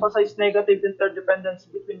that emphasize negative interdependence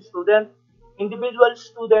between students, individual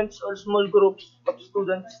students, or small groups of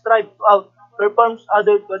students strive to outperform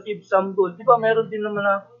others to achieve some goal. Di ba, meron din naman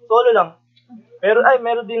na solo lang.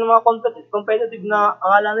 Meron din mga competitive na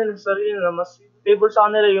akala nila sa sarili na mas favor sa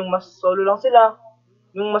kanila yung mas solo lang sila,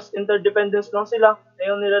 yung mas interdependence lang sila,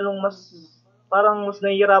 ayaw nila nung mas parang mas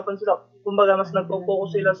nahihirapan sila. Kumbaga, mas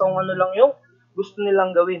nagpo-focus sila sa kung ano lang yung gusto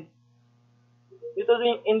nilang gawin. Ito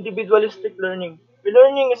din individualistic learning. The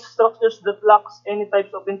learning is structures that lacks any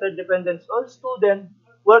types of interdependence. All students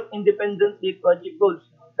work independently to achieve goals.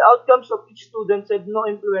 The outcomes of each student have no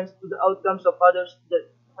influence to the outcomes of other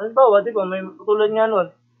students. Halimbawa, di ba, may tulad nga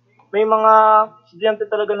nun, may mga estudyante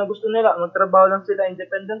talaga na gusto nila, magtrabaho lang sila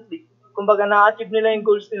independently. Kumbaga, na-achieve nila yung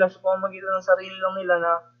goals nila sa pamamagitan ng sarili lang nila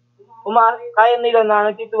na kaya nila na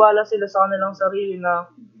nagtitiwala sila sa kanilang sarili na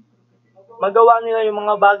magawa nila yung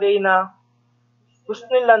mga bagay na gusto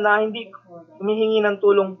nila na hindi humihingi ng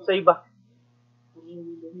tulong sa iba.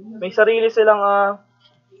 May sarili silang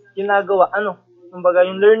ginagawa. Kumbaga,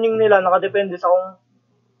 yung learning nila nakadepende sa kung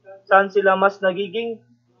saan sila mas nagiging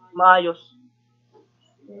maayos.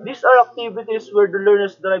 These are activities where the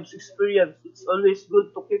learners derives experience. It's always good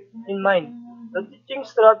to keep in mind the teaching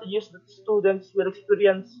strategies that students will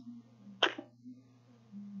experience.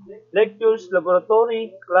 Lectures,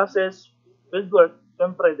 laboratory, classes, fieldwork.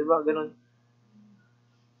 Siyempre, di ba? Ganun.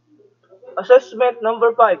 Assessment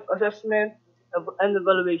number 5. Assessment and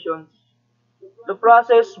evaluations. The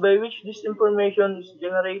process by which this information is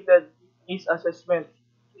generated is assessment.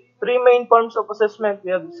 3 main forms of assessment.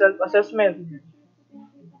 We have self-assessment,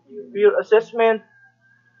 peer assessment,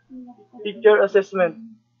 teacher assessment.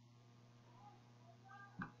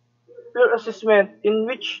 Peer assessment, in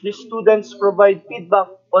which the students provide feedback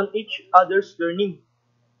on each other's learning.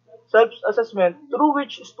 Self-assessment, through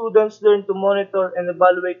which students learn to monitor and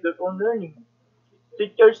evaluate their own learning.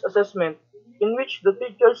 Teacher's assessment, in which the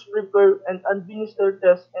teachers prepare and administer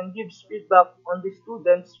tests and gives feedback on the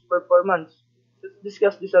students' performance. Let's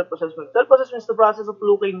discuss the self-assessment. Self-assessment is the process of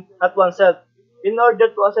looking at oneself in order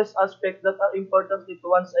to assess aspects that are important to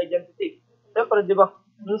one's identity. Siyempre, di ba,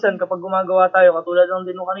 minsan kapag gumagawa tayo, katulad lang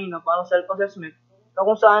din nung kanina, parang self-assessment, na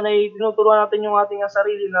kung saan ay tinuturuan natin yung ating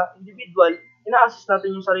sarili na individual, ina-assess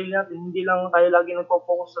natin yung sarili natin, hindi lang tayo lagi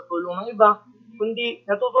nagpo-focus sa tulong ng iba, kundi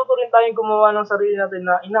natututo rin tayong gumawa ng sarili natin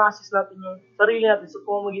na ina-assess natin yung sarili natin sa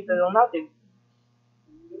pamamagitan lang natin.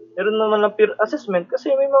 Meron naman ng peer assessment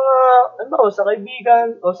kasi may mga, sa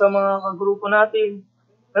kaibigan o sa mga kagrupo natin,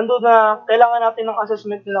 nandun na kailangan natin ng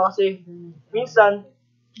assessment nila kasi minsan,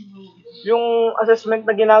 yung assessment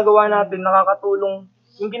na ginagawa natin nakakatulong.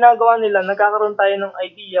 Yung ginagawa nila, nagkakaroon tayo ng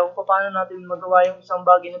idea kung paano natin magawa yung isang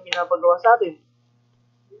bagay na pinapagawa sa atin.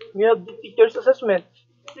 We have the teacher's assessment.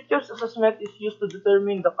 Teacher's assessment is used to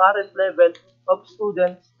determine the current level of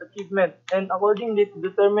students' achievement and accordingly to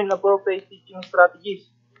determine appropriate teaching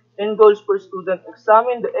strategies and goals per student.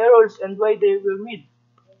 Examine the errors and why they were made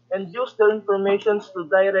and use the information to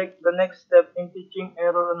direct the next step in teaching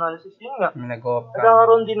error analysis. Yun nga,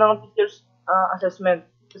 nagkakaroon din ng teacher's assessment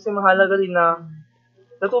kasi mahalaga din na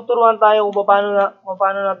natuturuan tayo kung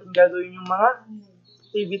paano natin gagawin yung mga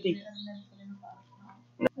activities.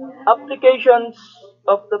 Applications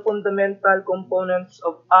of the fundamental components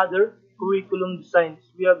of other curriculum designs.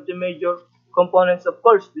 We have the major components of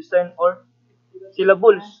course design or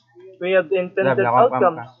syllables. We have the intended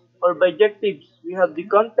outcomes or objectives. We have the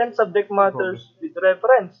content subject matters with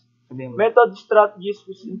reference. Method strategies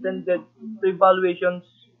with intended to evaluations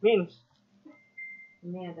means.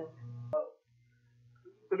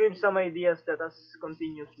 To give some ideas, let us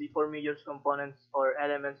continuously for major components or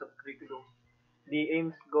elements of curriculum, the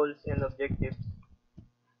aims, goals, and objectives.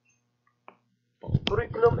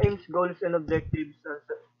 Curriculum aims, goals, and objectives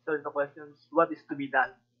answer the questions, what is to be done.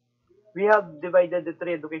 We have divided the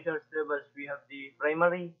three educational levels. We have the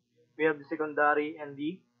primary, we have the secondary, and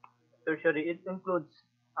the tertiary. It includes,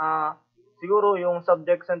 siguro yung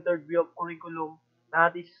subject-centered view of curriculum na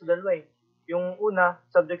hati sa dalawa eh. Yung una,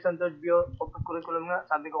 subject-centered view of the curriculum nga,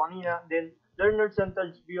 sabi ko kanina. Then,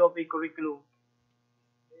 learner-centered view of a curriculum.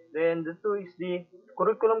 Then, the two is the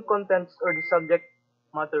curriculum contents or the subject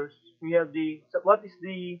matters. We have the, what is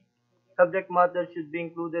the subject matter should be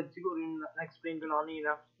included. Siguro yung na-explain ko na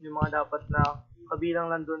kanina, yung mga dapat na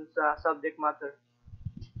kabilang lang dun sa subject matter.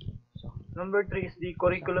 Number 3 is the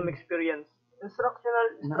curriculum experience. Instructional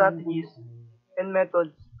strategies and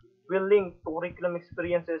methods will link to curriculum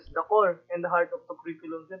experiences, the core and the heart of the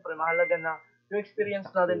curriculum. Siyempre, mahalaga na yung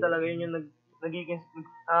experience natin talaga, yun yung nagiging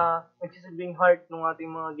nagsisilbing heart ng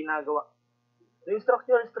ating mga ginagawa. The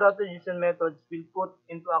instructional strategies and methods will put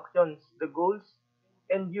into actions the goals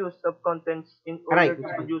and use of contents in order to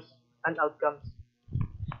produce an outcomes.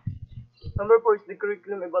 Number 4 is the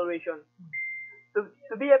curriculum evaluation.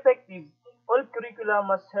 To be effective, all curricula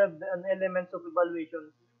must have an elements of evaluation.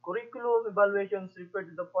 Curriculum evaluations refer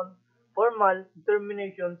to the formal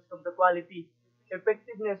determinations of the quality,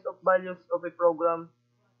 effectiveness of values of a program,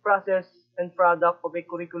 process, and product of a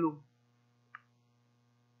curriculum.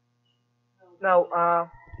 Now,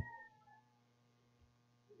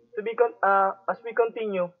 as we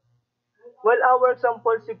continue, while our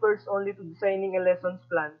example refers only to designing a lessons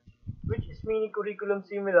plan, which is mini curriculum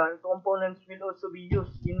similar to components will also be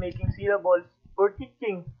used in making syllables for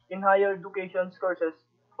teaching in higher education courses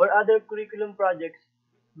or other curriculum projects.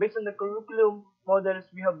 Based on the curriculum models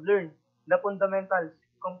we have learned, the fundamentals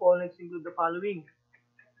components include the following.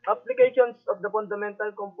 Applications of the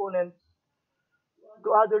fundamental components to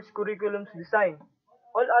others curriculum's design.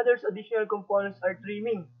 All others additional components are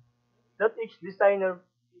trimming that each designer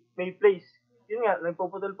may place. Yun nga,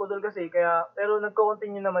 nagpuputol-putol kasi, pero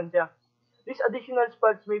nagko-continue naman siya. These additional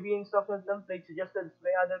parts may be instructional templates suggested by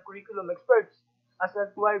other curriculum experts as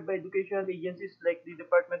required by educational agencies like the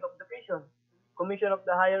Department of Education, Commission of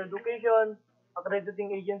the Higher Education,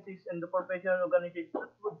 accrediting agencies, and the professional organizations that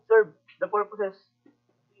would serve the purposes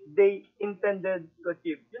they intended to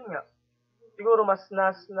achieve. Yun nga. Siguro mas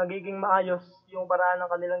nagiging maayos yung paraan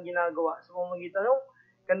ng kanilang ginagawa sa pamamagitan ng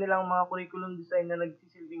kanilang mga curriculum design na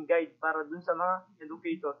nagsisilbing guide para dun sa mga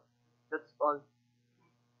educator. That's all.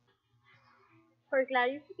 For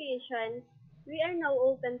clarification, we are now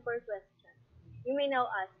open for questions. You may now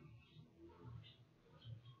ask.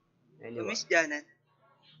 So, Miss Janeth,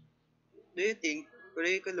 do you think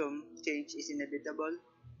curriculum change is inevitable?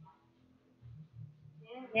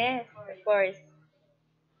 Yes, of course.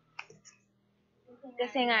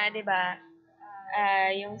 Kasi nga, di ba,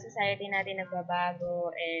 yung society natin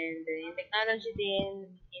nagbabago and yung technology din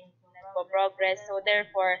nagpo-progress. So,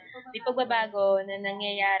 therefore, may pagbabago na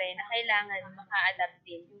nangyayari na kailangan maka-adapt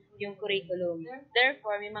din yung curriculum.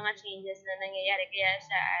 Therefore, may mga changes na nangyayari kaya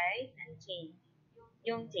siya ay change.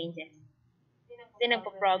 Yung changes. Kasi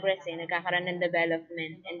nagpo-progress nagkakaroon ng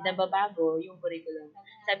development and nababago yung curriculum.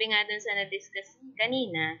 Sabi nga dun sa na-discuss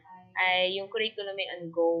kanina, ay yung curriculum ay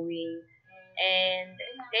ongoing and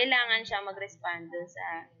kailangan siya mag-respond dun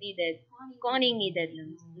sa needed, kung ano yung needed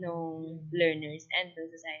ng learners and ng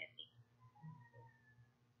society.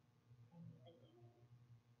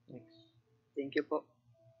 Thank you po.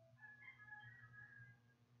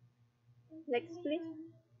 Next, please.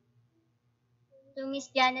 To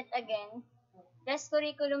Miss Janeth again, does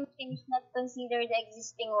curriculum change not consider the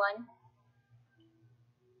existing one?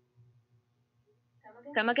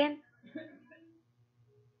 Come again?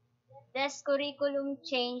 Does curriculum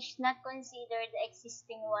change not consider the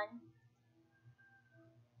existing one?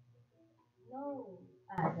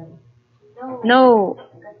 No.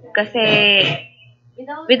 Kasi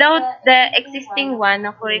without the existing one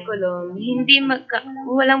na curriculum,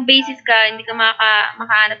 walang basis ka, hindi ka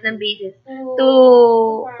makahanap ng basis to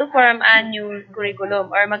form a new curriculum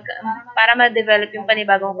or para ma-develop yung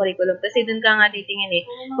panibagong curriculum. Kasi dun ka nga titingin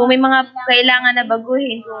kung may mga kailangan na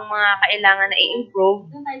baguhin, kung mga kailangan na i-improve,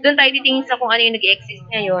 dun tayo titingin sa kung ano yung nag-exist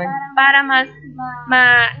ngayon para mas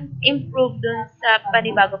ma-improve dun sa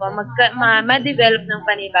panibago pa, ma-develop ng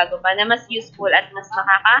panibago pa na mas useful at mas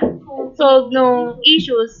makaka-solve nung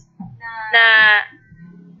issues na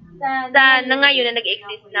ngayon na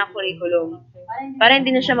nag-exist na curriculum para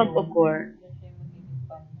hindi na siya mag-occur.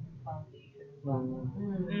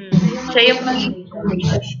 Siya yung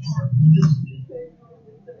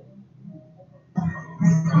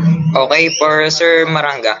Okay, for Sir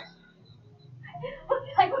Maranga.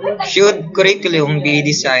 Should curriculum be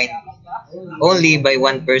designed only by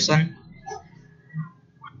one person?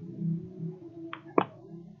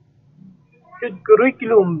 Should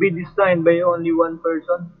curriculum be designed by only one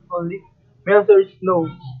person only? My answer is no.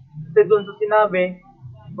 Kasi dun sa sinabi,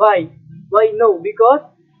 why? Why no? Because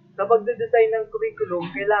sa pagde-design ng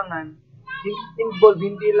curriculum, kailangan involved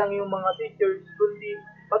hindi lang yung mga teachers, kundi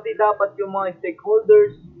pati dapat yung mga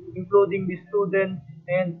stakeholders, including the students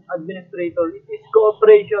and administrator. It is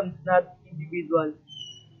cooperation, not individual.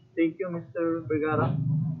 Thank you, Mr. Vergara.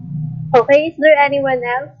 Okay, is there anyone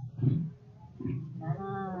else?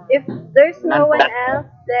 If there's no one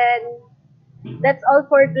else, then that's all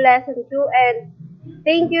for the lesson 2. And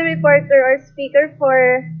thank you, reporter or speaker,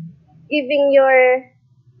 for giving your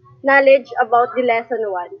knowledge about the lesson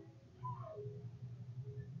 1.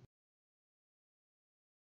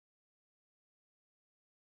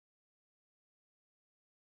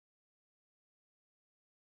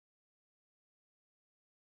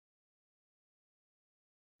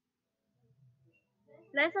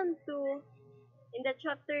 Lesson 2 in the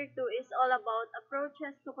chapter 2 is all about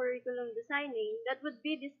approaches to curriculum designing that would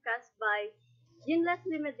be discussed by Janeth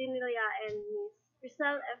Medenilla and Miss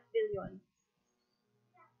Chrizel Villon.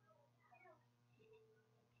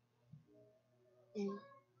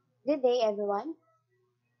 Good day, everyone.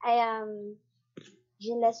 I am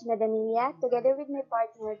Eunice Benavente, together with my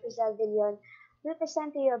partner, Chrizel Villon, will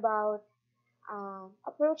present to you about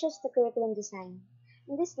approaches to curriculum design.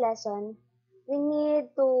 In this lesson, we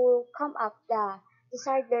need to come up the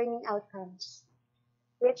desired learning outcomes,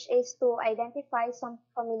 which is to identify some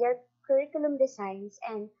familiar curriculum designs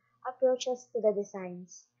and approaches to the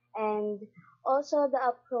designs. And also the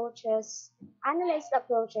approaches, analyze the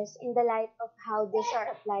approaches in the light of how these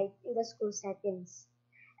are applied in the school settings.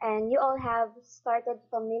 And you all have started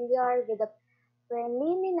familiar with the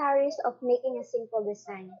preliminaries of making a simple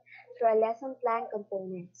design through a lesson plan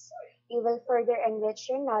components. You will further enrich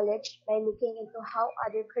your knowledge by looking into how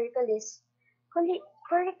other curricularies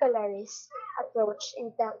approach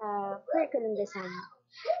in the curriculum design.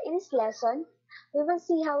 In this lesson, we will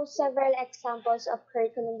see how several examples of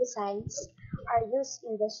curriculum designs are used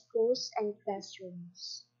in the schools and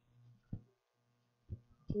classrooms.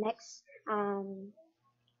 Next,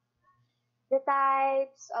 the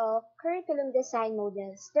types of curriculum design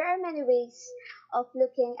models. There are many ways of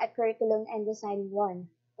looking at curriculum and designing one.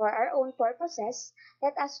 For our own purposes,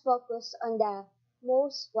 let us focus on the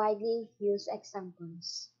most widely used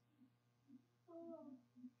examples.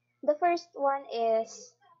 The first one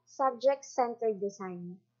is subject-centered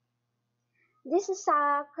design. This is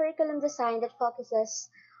a curriculum design that focuses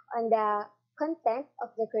on the content of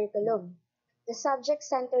the curriculum. The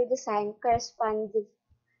subject-centered design corresponds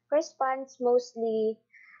mostly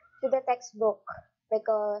to the textbook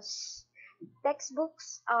because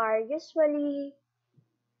textbooks are usually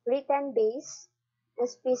written based on a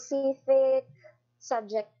specific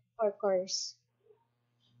subject or course.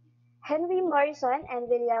 Henry Morrison and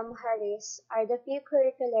William Harris are the few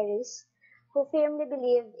curricularies who firmly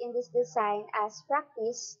believed in this design as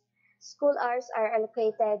practice. School hours are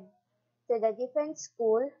allocated to the different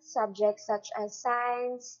school subjects such as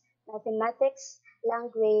science, mathematics,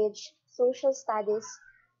 language, social studies,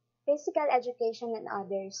 physical education, and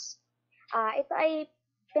others. Ito ay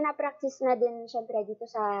pinapractice na din syempre dito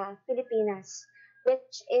sa Pilipinas,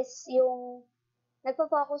 which is yung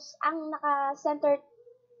nagpo-focus, ang naka-center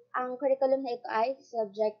ang curriculum na ito ay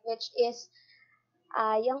subject, which is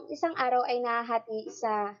yung isang araw ay nahati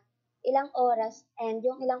sa ilang oras and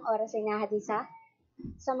yung ilang oras ay nahati sa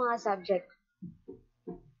mga subject.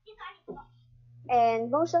 And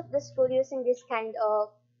most of the school using this kind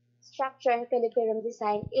of structure and curriculum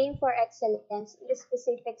design aim for excellence in the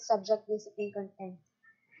specific subject discipline content.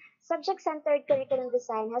 Subject-centered curriculum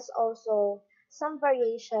design has also some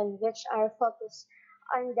variation which are focused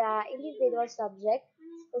on the individual subject,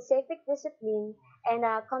 specific discipline, and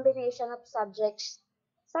a combination of subjects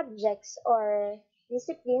or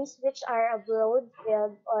disciplines which are a broad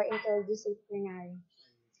field or interdisciplinary.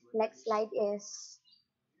 Next slide is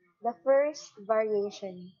the first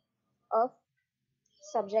variation of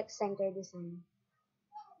subject-centered design.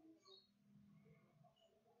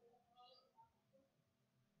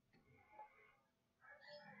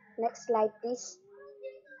 Next slide, please.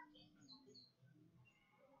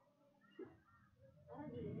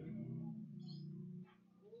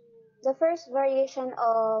 The first variation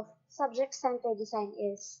of subject-centered design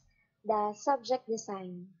is the subject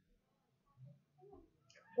design.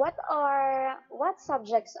 What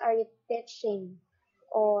subjects are you teaching,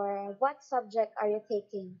 or what subject are you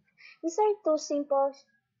taking? These are two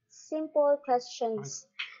simple questions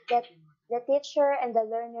that the teacher and the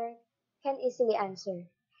learner can easily answer.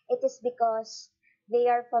 It is because they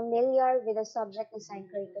are familiar with the subject design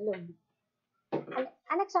curriculum.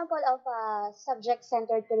 An example of a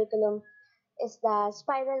subject-centered curriculum is the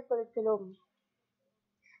spiral curriculum.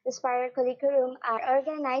 The spiral curriculum are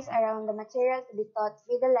organized around the material to be taught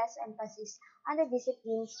with less emphasis on the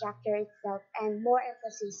discipline structure itself and more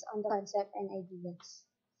emphasis on the concept and ideas.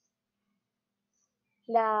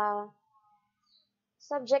 The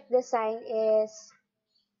subject design is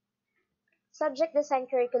Subject design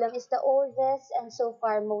curriculum is the oldest and so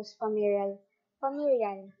far most familiar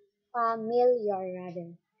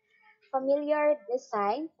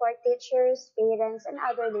design for teachers, parents, and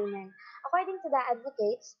other laymen. According to the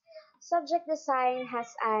advocates, subject design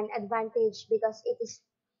has an advantage because it is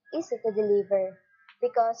easy to deliver.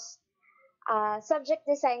 Because subject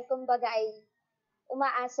design, kumbaga ay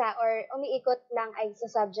umaasa or umiikot lang ay sa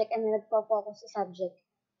subject and nagpo-focus sa subject.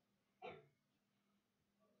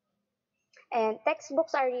 And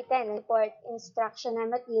textbooks are written and support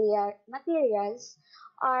instructional materials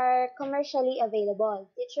are commercially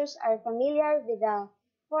available. Teachers are familiar with the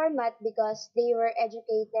format because they were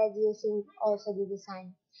educated using also the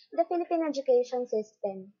design. In the Philippine education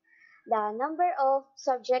system, the number of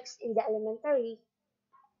subjects in the elementary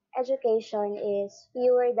education is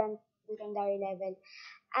fewer than secondary level.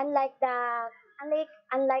 Unlike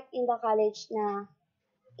in the college na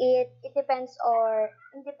it depends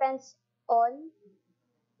on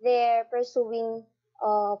their pursuing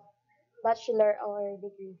of bachelor or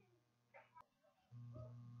degree.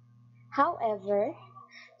 However,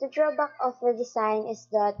 the drawback of the design is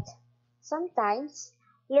that sometimes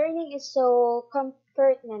learning is so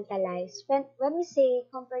compartmentalized. When we say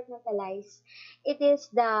compartmentalized, it is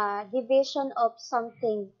the division of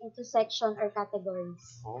something into section or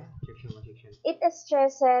categories. It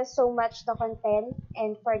stresses so much the content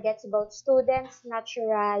and forgets about students'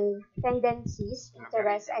 natural tendencies,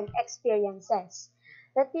 interests, and experiences.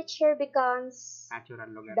 The teacher becomes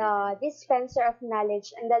the dispenser of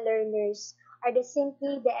knowledge and the learners are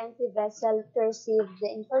simply the empty vessel to receive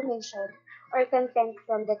the information or content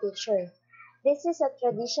from the teacher. This is a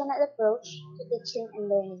traditional approach to teaching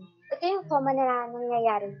and learning. Ito yung common na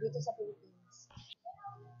nangyayari dito sa Pilipinas.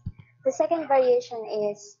 The second variation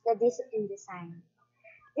is the discipline design.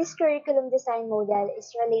 This curriculum design model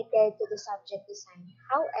is related to the subject design.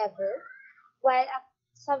 However, while a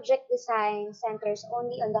subject design centers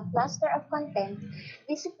only on the cluster of content,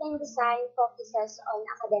 discipline design focuses on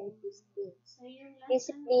academic disciplines.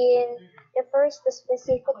 Discipline refers to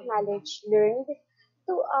specific knowledge learned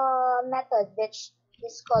to a method which the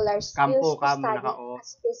scholars use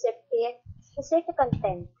to study a specific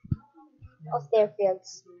content of their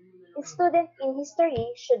fields. A student in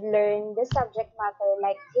history should learn the subject matter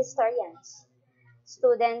like historians.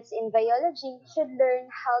 Students in biology should learn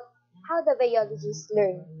how the biologists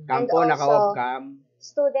learn. And also,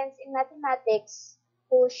 students in mathematics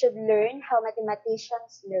who should learn how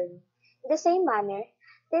mathematicians learn. In the same manner,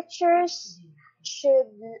 teachers should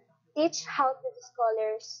teach how to the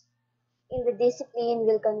scholars in the discipline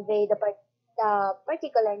will convey the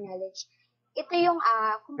particular knowledge. Ito yung,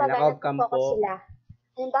 kumbaga, nag-focus sila.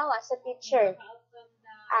 Halimbawa, sa teacher,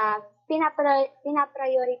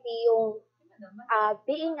 pinapriority yung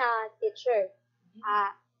being a teacher.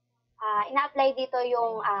 Ina-apply dito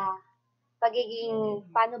yung pagiging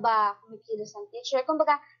paano ba kumikilos ng teacher.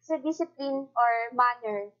 Kumbaga, sa discipline or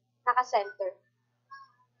manner, naka-center.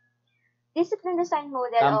 Discipline design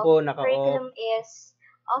model of curriculum is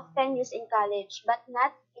often used in college but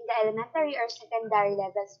not in the elementary or secondary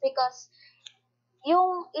levels because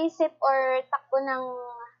yung isip or takbo ng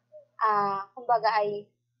kumbaga ay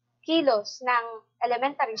kilos ng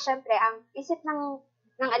elementary, syempre ang isip ng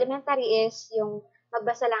elementary is yung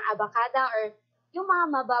magbasa lang abakada or yung mga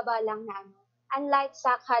mababa lang na ano. Unlike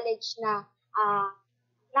sa college na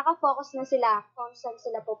naka-focus na sila kung saan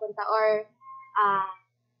sila pupunta or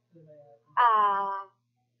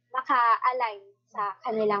naka-align sa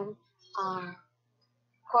kanilang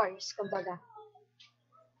course, kumbaga.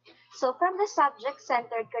 So, from the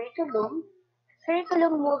subject-centered curriculum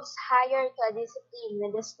moves higher to a discipline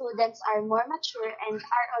when the students are more mature and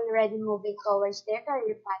are already moving towards their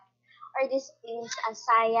career path or disciplines as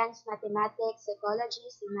science, mathematics, psychology,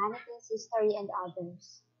 humanities, history, and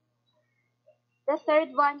others. The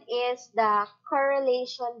third one is the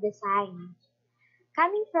correlation design.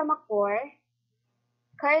 Coming from a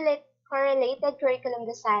correlated curriculum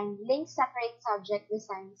design links separate subject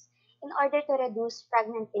designs in order to reduce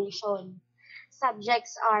fragmentation.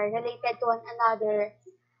 Subjects are related to one another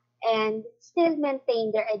and still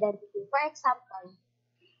maintain their identity. For example,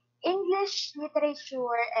 English,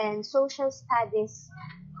 literature, and social studies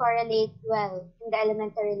correlate well in the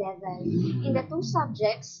elementary level. In the two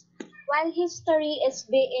subjects, while history is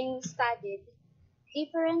being studied,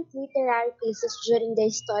 Different literary pieces during the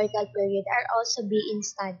historical period are also being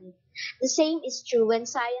studied. The same is true when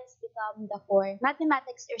science becomes the core.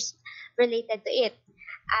 Mathematics is related to it,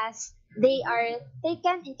 as they are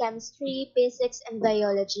taken in chemistry, physics, and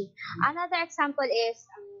biology. Another example is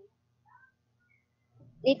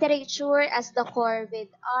literature as the core with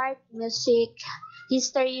art, music,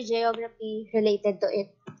 history, geography related to it.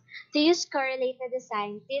 To use correlated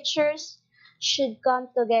design, teachers should come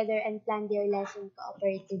together and plan their lesson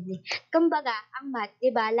cooperatively. Kumbaga, ang math,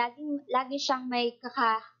 'di ba, lagi siyang may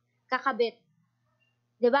kakabit.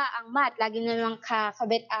 'Di ba? Ang math, lagi na lang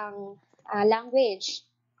kakabit ang language.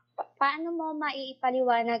 Paano mo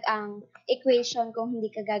maipaliwanag ang equation kung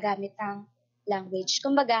hindi ka gagamit ng language?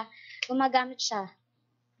 Kumbaga, gumagamit siya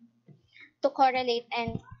to correlate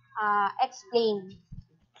and explain.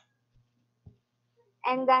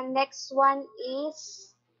 And the next one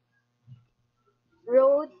is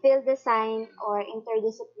road field design or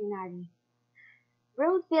interdisciplinary.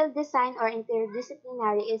 Road field design or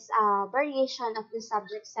interdisciplinary is a variation of the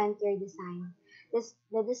subject-centered design.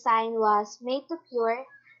 The design was made to cure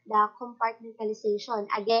the compartmentalization.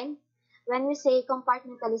 Again, when we say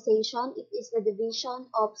compartmentalization, it is the division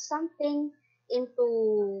of something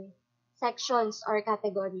into sections or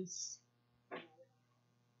categories.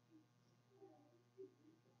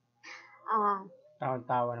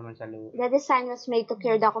 Tawa naman sa loob. The design was made to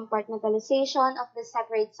cure the compartmentalization of the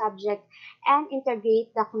separate subject and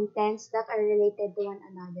integrate the contents that are related to one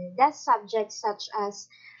another. Thus, subjects such as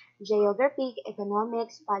geography,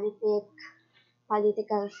 economics, political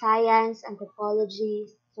science, anthropology,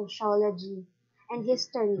 sociology, and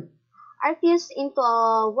history are fused into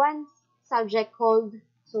one subject called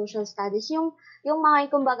social studies. Yung mga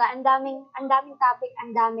kumbaga, ang daming topic,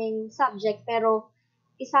 ang daming subject, pero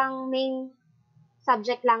isang main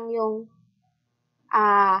subject lang yung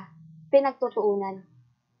pinagtutuunan.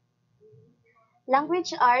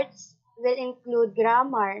 Language arts will include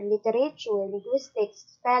grammar, literature, linguistics,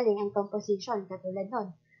 spelling, and composition, katulad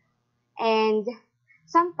nun. And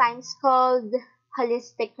sometimes called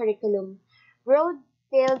holistic curriculum. Broad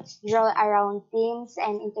fields draw around themes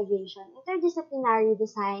and integration. Interdisciplinary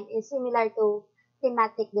design is similar to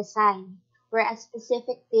thematic design, where a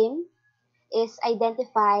specific theme is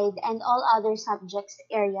identified and all other subjects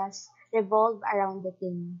areas revolve around the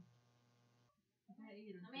theme.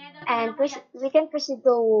 And we can proceed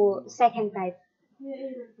to second type.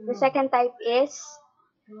 The second type is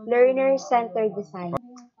learner-centered design.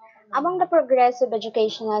 Among the progressive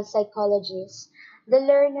educational psychologists, the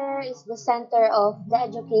learner is the center of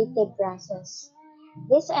the educative process.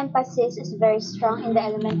 This emphasis is very strong in the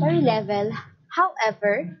elementary level.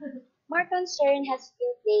 However, more concern has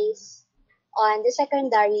been placed on the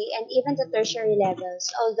secondary and even the tertiary levels,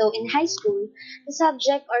 although in high school, the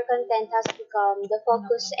subject or content has become the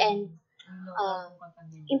focus and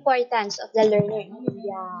importance of the learner in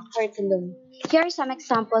the curriculum. Here are some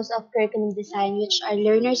examples of curriculum design which are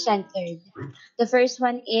learner-centered. The first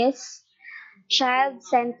one is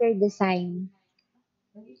child-centered design.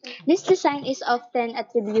 This design is often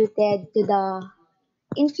attributed to the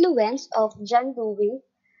influence of John Dewey,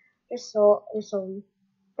 Rousseau,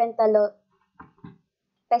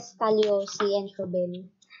 Pestalozzi, and Froben.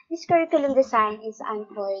 This curriculum design is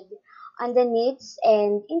anchored on the needs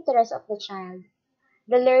and interests of the child.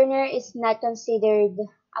 The learner is not considered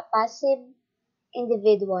a passive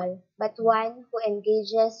individual, but one who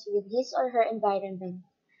engages with his or her environment.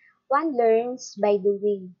 One learns by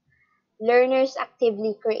doing. Learners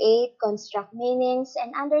actively create, construct meanings,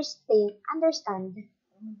 and understand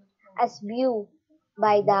as viewed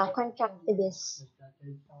by the constructivists.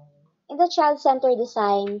 In the child-centered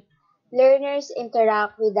design, learners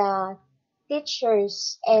interact with the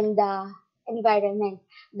teachers and the environment.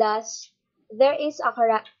 Thus, there is a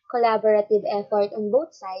collaborative effort on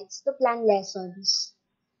both sides to plan lessons,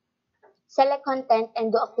 select content,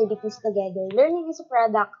 and do activities together. Learning is a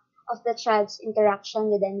product of the child's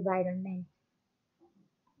interaction with the environment.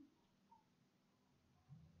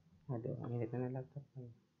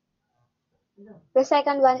 The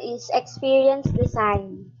second one is experience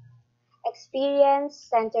design.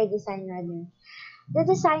 Experience-centered design rather. The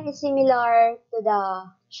design is similar to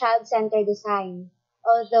the child-centered design,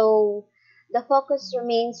 although the focus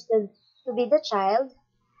remains to be the child.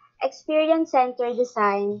 Experience-centered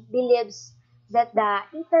design believes that the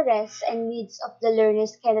interests and needs of the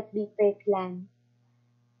learners cannot be pre-planned.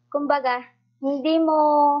 Kumbaga, hindi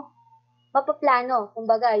mo mapaplano,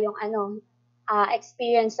 kumbaga, yung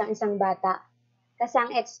experience ng isang bata. Kasi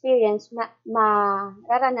ang experience,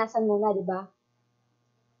 mararanasan mo na, di ba?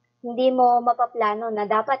 Hindi mo mapaplano na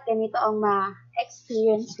dapat ganito ang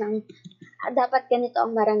ma-experience ng dapat ganito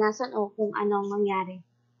ang maranasan o kung ano ang mangyari.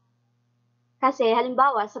 Kasi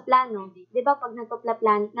halimbawa sa plano, 'di ba pag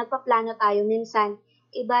nagpaplano tayo minsan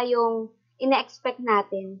iba yung ina-expect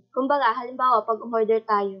natin. Kumbaga halimbawa pag umorder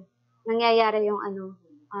tayo, nangyayari yung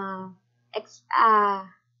ex,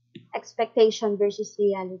 expectation versus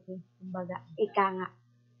reality. Kumbaga, ika nga.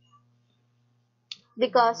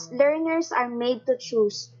 Because learners are made to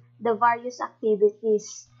choose the various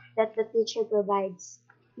activities that the teacher provides.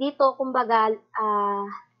 Dito, kumbaga,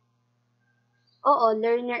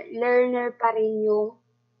 learner pa rin yung,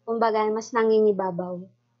 kumbaga, mas nangingibabaw.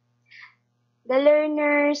 The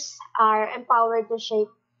learners are empowered to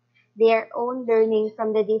shape their own learning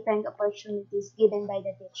from the different opportunities given by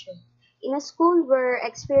the teacher. In a school where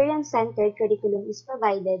experience-centered curriculum is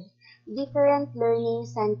provided, different learning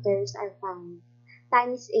centers are found.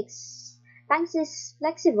 Time is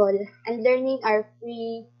flexible, and learning are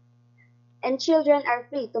free, and children are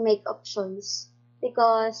free to make options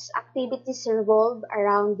because activities revolve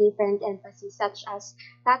around different emphases such as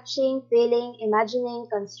touching, feeling, imagining,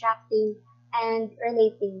 constructing, and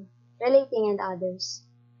relating and others.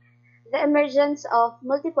 The emergence of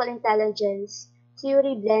multiple intelligence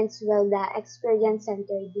theory blends well the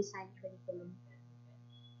experience-centered design curriculum.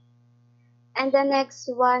 And the next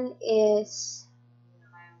one is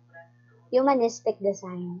humanistic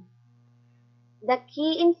design. The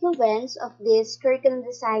key influence of this curriculum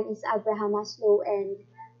design is Abraham Maslow and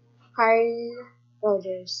Carl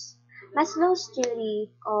Rogers. Maslow's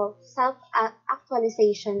theory of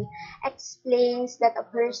self-actualization explains that a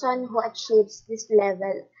person who achieves this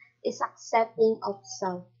level is accepting of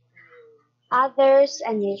self, others,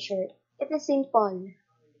 and nature. It is simple,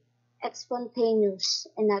 spontaneous,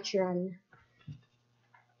 and natural.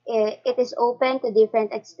 It is open to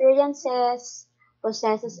different experiences,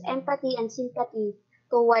 possesses empathy and sympathy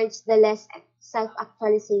towards the less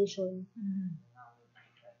self-actualization.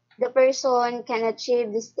 The person can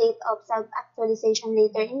achieve the state of self-actualization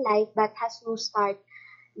later in life but has to start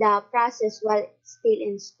the process while still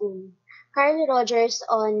in school. Carl Rogers,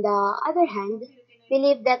 on the other hand,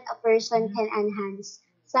 believed that a person can enhance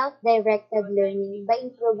self-directed learning by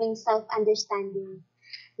improving self-understanding,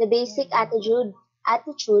 the basic attitude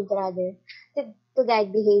to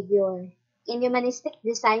guide behavior. In humanistic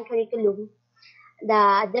design curriculum,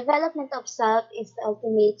 the development of self is the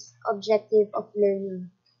ultimate objective of learning.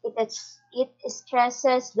 It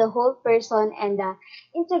stresses the whole person and the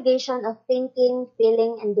integration of thinking,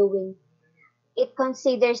 feeling, and doing. It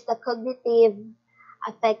considers the cognitive,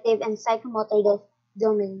 affective, and psychomotor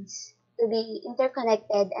domains to be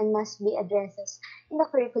interconnected and must be addressed in the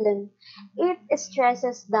curriculum. It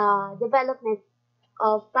stresses the development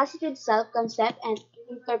of positive self-concept and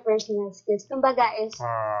interpersonal skills. Kumbaga is,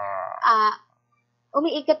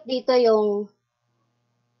 umiikot dito yung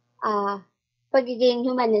pagiging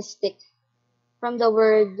humanistic from the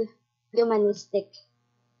word humanistic.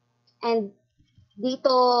 And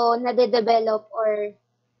dito nade-develop or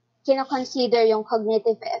kino-consider yung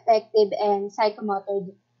cognitive, affective, and psychomotor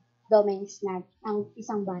domains na ng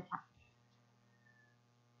isang bata.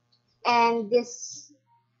 And this,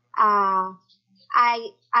 I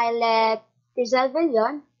let Chrizel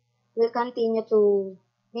Villon will continue to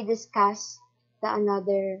be discussed the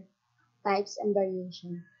another types and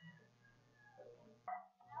variation.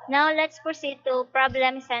 Now let's proceed to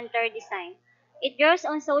problem-centered design. It draws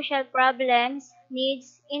on social problems,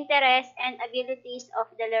 needs, interests, and abilities of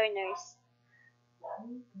the learners.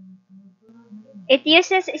 It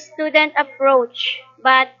uses a student approach,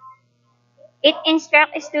 but it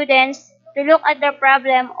instructs students to look at the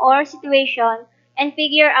problem or situation and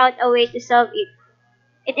figure out a way to solve it.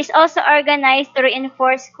 It is also organized to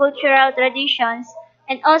reinforce cultural traditions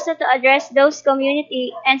and also to address those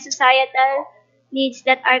community and societal needs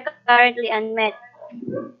that are currently unmet.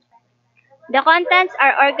 The contents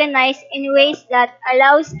are organized in ways that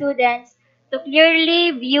allow students to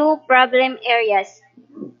clearly view problem areas.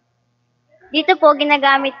 Dito po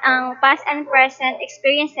ginagamit ang past and present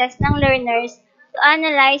experiences ng learners to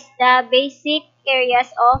analyze the basic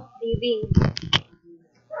areas of living.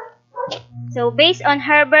 So, based on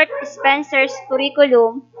Herbert Spencer's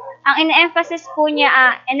curriculum, ang ina-emphasize po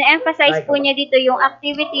niya dito yung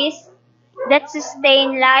activities that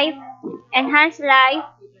sustain life, enhance life,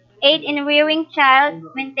 aid in rearing child,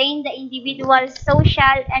 maintain the individual's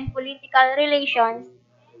social and political relations,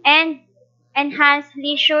 and enhance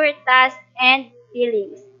leisure tasks and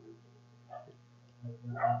feelings.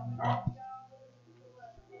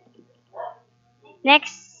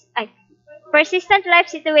 Next, persistent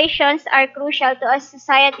life situations are crucial to a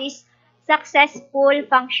society's successful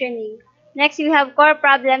functioning. Next, we have core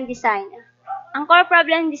problem design. Ang core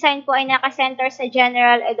problem design po ay nakasenter sa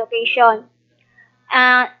general education.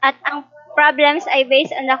 At ang problems ay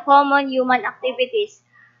based on the common human activities.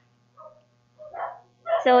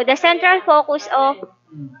 So, the central focus of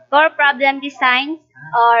core problem designs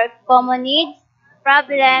are common needs,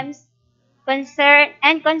 problems,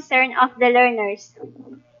 concern of the learners.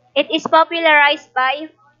 It is popularized by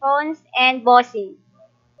phones and bossing.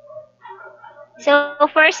 So,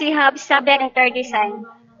 first we have subject-centered design.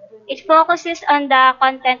 It focuses on the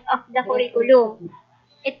content of the curriculum.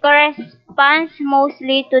 It corresponds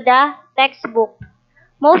mostly to the textbook.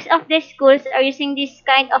 Most of the schools are using this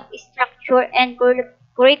kind of structure and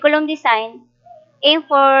curriculum design aim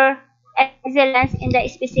for excellence in the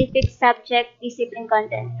specific subject discipline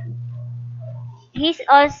content.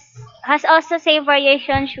 Has also same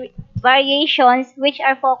variations which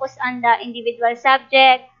are focused on the individual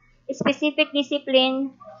subject, specific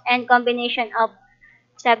discipline, and combination of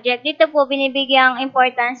subject. Dito po binibigyang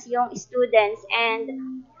importance yung students, and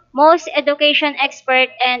most education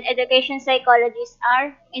expert and education psychologists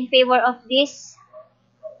are in favor of this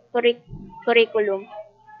curriculum.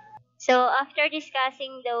 So, after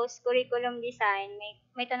discussing those curriculum design,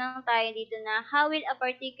 may tanong tayo dito na how will a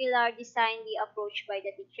particular design be approached by the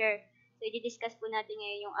teacher? So, i-discuss po natin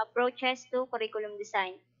ngayon yung approaches to curriculum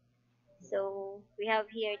design. So, we have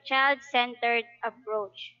here child-centered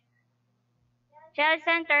approach.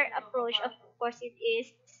 Child-centered approach, of course, it is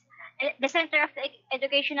the center of the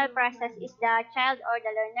educational process is the child or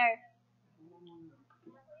the learner.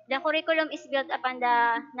 The curriculum is built upon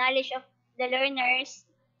the knowledge of the learner's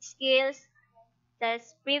skills, the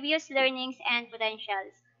previous learnings, and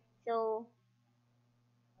potentials. So,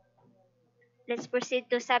 let's proceed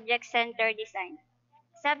to subject-centered design.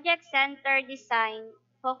 Subject-centered design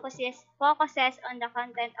focuses on the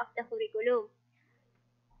content of the curriculum.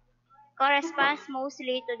 Corresponds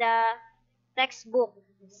mostly to the textbook.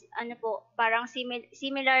 Ano po, parang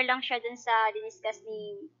similar lang siya dun sa diniscuss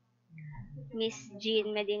ni Miss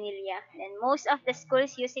Jean Medenilla. And most of the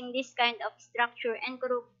schools using this kind of structure and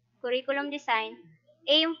curriculum design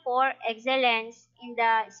aim for excellence in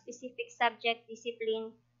the specific subject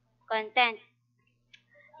discipline content.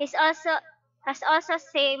 It has also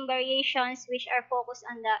same variations which are focused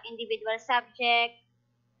on the individual subject,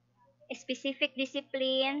 specific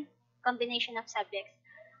discipline, combination of subjects.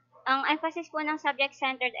 Ang emphasis po ng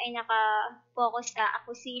subject-centered ay naka-focus sa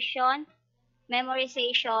acquisition,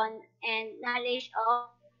 memorization, and knowledge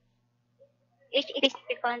of each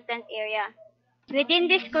specific content area. Within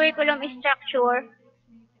this curriculum structure,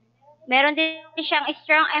 meron din siyang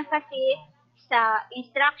strong emphasis sa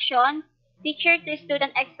instruction,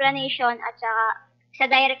 teacher-to-student explanation, at saka sa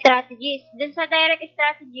direct strategies. Dun sa direct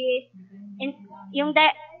strategies,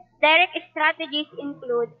 direct strategies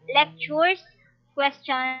include lectures,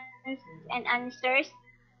 questions and answers,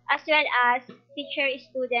 as well as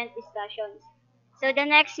teacher-student discussions. So the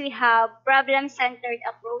next we have problem-centered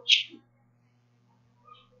approach.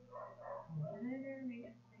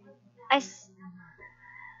 As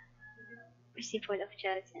principle of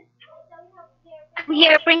child-centered.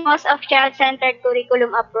 Here, principles of child-centered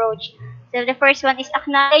curriculum approach. So the first one is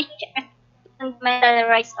acknowledge fundamental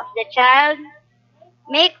rights of the child.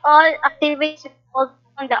 Make all activities on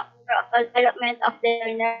the overall development of the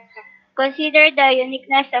learner. Consider the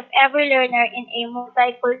uniqueness of every learner in a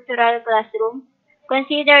multicultural classroom.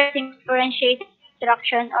 Consider differentiated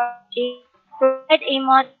instruction or teaching. Provide a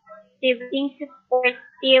motivating,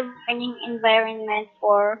 supportive learning environment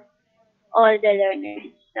for all the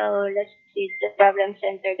learners. So let's see the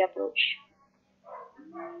problem-centered approach.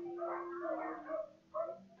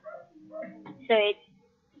 So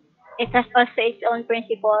it has also its own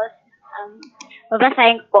principles.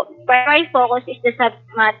 Babasahin ko. Primary focus is the subject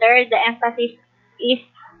matter. The emphasis is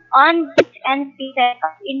on bits and pieces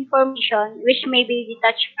of information which may be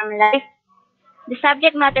detached from life. The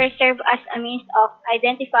subject matter serves as a means of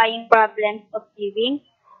identifying problems of living.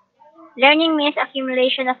 Learning means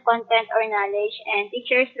accumulation of content or knowledge, and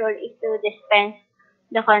teacher's role is to dispense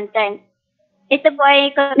the content. Ito po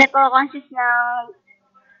ay nagko-consist ng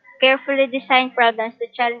carefully designed problems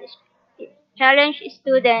to challenge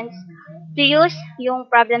students to use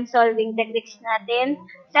yung problem-solving techniques natin,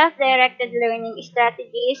 self-directed learning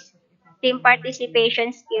strategies, team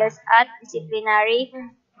participation skills, at disciplinary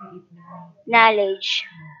knowledge.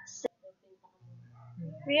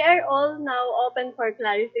 We are all now open for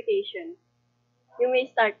clarification. You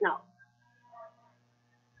may start now.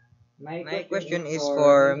 My question is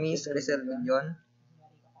for Miss Chrizel Villon.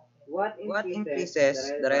 What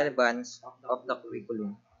increases the relevance of the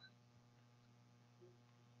curriculum?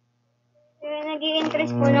 Yung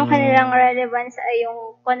nag-i-increase po nung kanilang relevance ay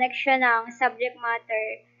yung connection ng subject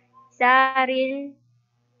matter sa real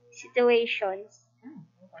situations.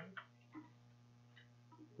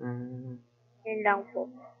 Yun lang po.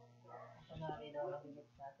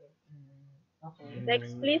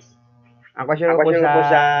 Next, please. Ang question ko po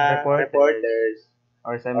sa reporters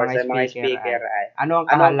or sa mga speaker ay, ano ang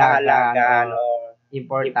kahalagaan o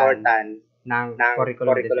important ng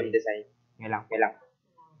curriculum design? Yan lang.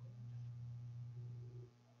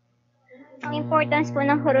 Ang importance po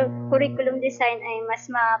ng curriculum design ay mas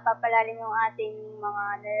mapapalalim yung ating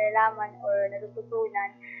mga nalalaman or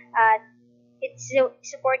natututunan at it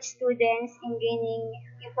supports students in gaining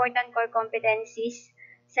important core competencies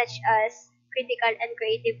such as critical and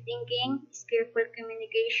creative thinking, skillful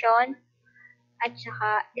communication, at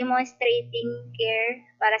saka demonstrating care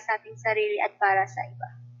para sa ating sarili at para sa iba.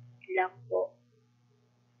 Yun lang po.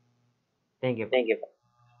 Thank you. Okay,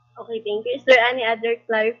 thank you. Is there any other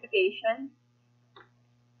clarification?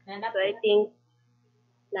 So I think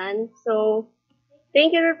none. So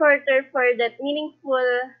thank you, reporter, for that meaningful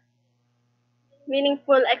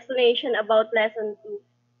explanation about lesson 2.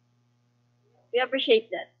 We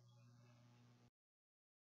appreciate that.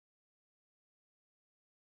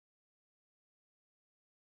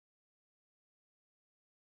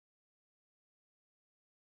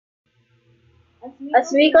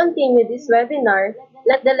 As we continue this webinar,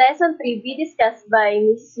 let the lesson 3 be discussed by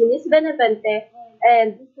Ms. Eunice Benavente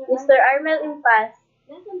and Mr. Armel Impas.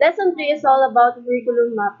 Lesson 3 is all about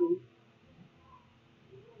curriculum mapping.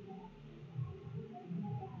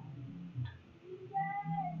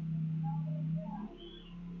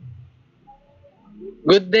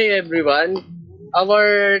 Good day, everyone.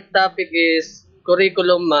 Our topic is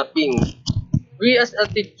curriculum mapping. We as a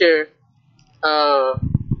teacher,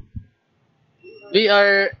 we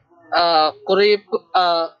are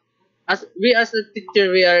as a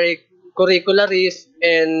teacher, we are a curricularist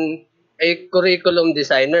and a curriculum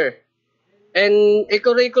designer. And a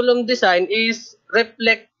curriculum design is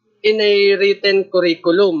reflect in a written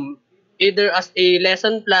curriculum, either as a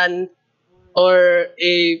lesson plan or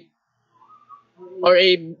a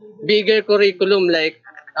bigger curriculum like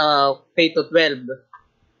K to 12.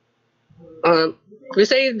 We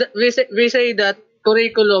say that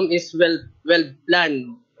curriculum is well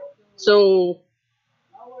planned. So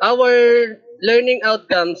our learning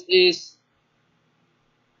outcomes is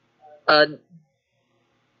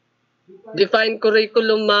define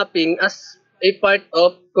curriculum mapping as a part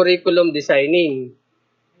of curriculum designing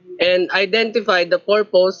and identify the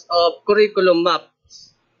purpose of curriculum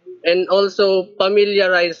maps and also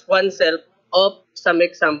familiarize oneself of some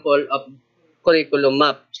example of curriculum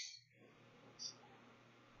maps.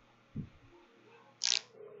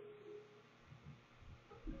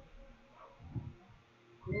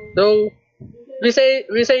 So we say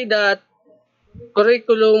that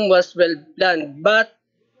curriculum was well planned, but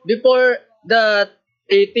before that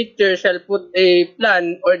a teacher shall put a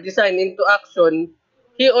plan or design into action,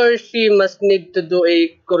 he or she must need to do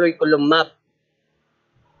a curriculum map.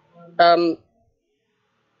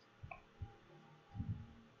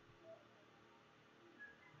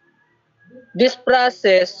 This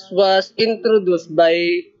process was introduced by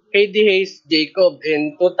Hayes Jacob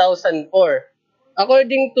in 2004.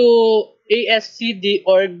 According to ASCD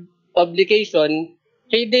org publication,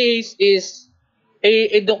 Hayes is a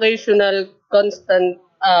educational consultant,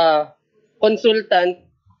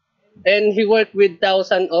 and he worked with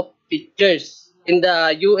thousands of teachers in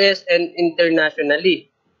the US and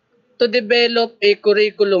internationally to develop a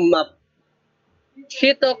curriculum map.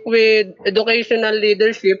 She talked with educational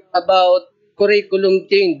leadership about curriculum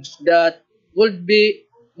change that would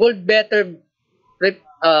better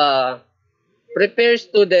prepare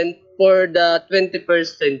students for the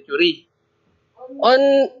 21st century.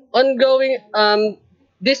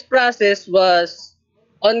 This process was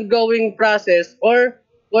ongoing process or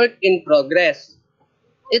work in progress.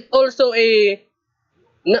 It also it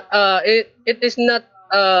is not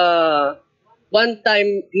one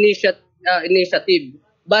time initiative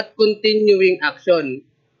but continuing action,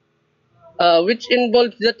 which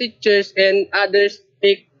involves the teachers and other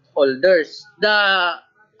stakeholders. The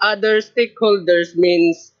other stakeholders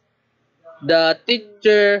means the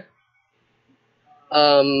teacher,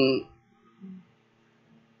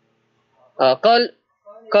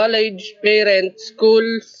 college, parents,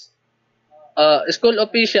 schools, school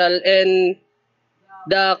official, and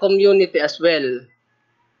the community as well.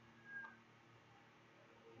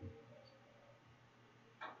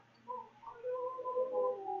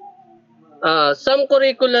 Some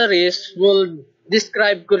curricularists will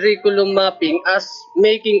describe curriculum mapping as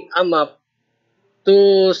making a map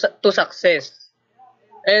to success.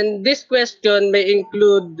 And this question may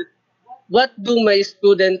include, what do my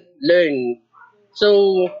student learn?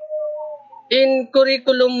 So in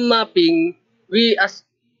curriculum mapping, we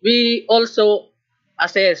also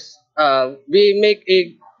assess. We make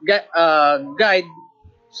a guide.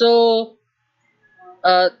 So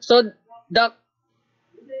so the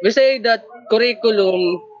we say that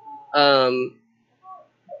um,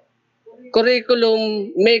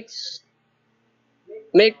 curriculum make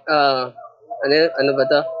ano ba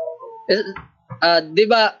to? Di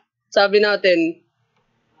ba sabi natin,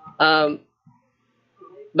 um,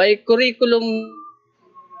 by curriculum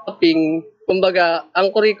mapping, kumbaga,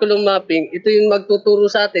 ang curriculum mapping, ito yung magtuturo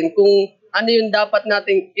sa atin kung ano yung dapat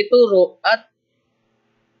nating ituro at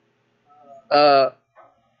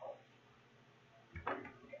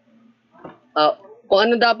kung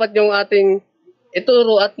ano dapat yung ating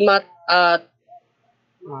ituro at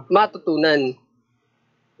matutunan.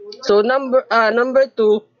 So number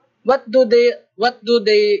 2, what do they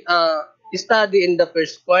study in the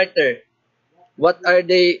first quarter? What are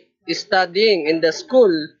they studying in the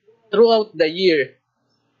school throughout the year?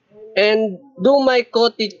 And do my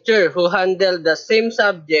co-teacher who handle the same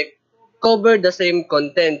subject cover the same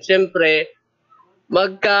content? Siyempre,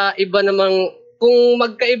 kung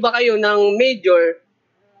magkaiba kayo ng major,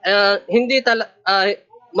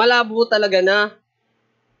 malabo talaga na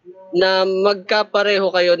magkapareho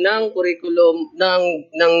kayo ng curriculum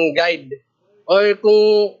ng guide. Or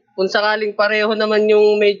kung sakaling pareho naman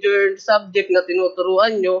yung major subject na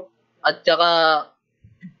tinuturuan nyo at saka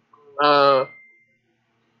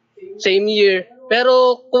same year,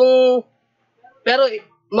 pero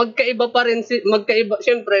magkaiba pa rin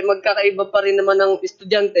naman ng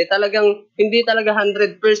estudyante, talagang hindi talaga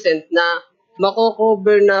 100% na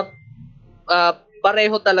mako-cover na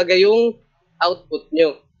pareho talaga yung output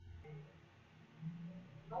nyo.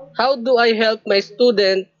 How do I help my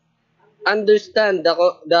student understand the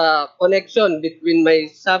connection between my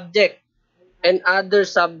subject and other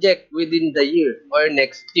subject within the year or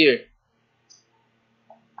next year?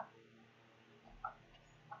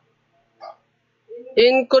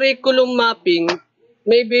 In curriculum mapping,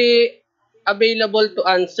 may be available to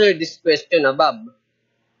answer this question above.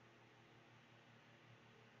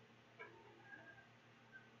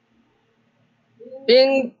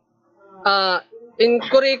 In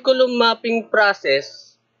curriculum mapping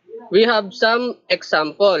process, we have some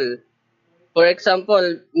example. For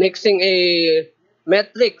example, mixing a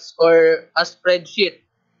matrix or a spreadsheet.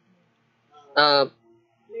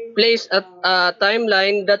 Place a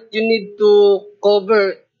timeline that you need to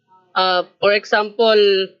cover. For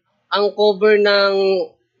example, ang cover ng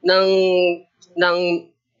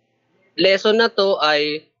lesson na to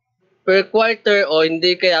ay per quarter o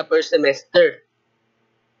hindi kaya per semester.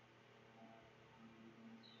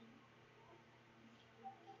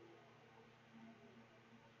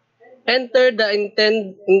 Enter the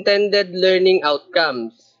intended learning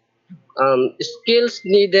outcomes. Skills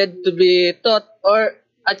needed to be taught or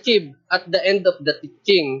achieved at the end of the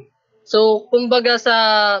teaching. So, kumbaga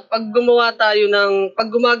pag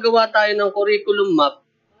gumagawa tayo ng curriculum map,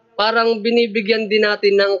 parang binibigyan din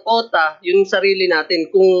natin ng quota yung sarili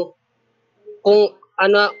natin kung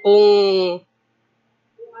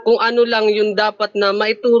ano lang yung dapat na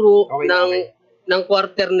maituro ng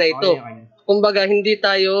quarter na ito. Kumbaga hindi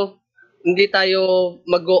tayo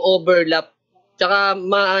mag-overlap. Tsaka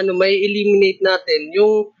may eliminate natin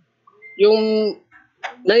yung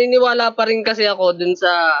naniniwala pa rin kasi ako dun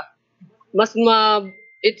sa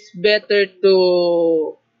it's better to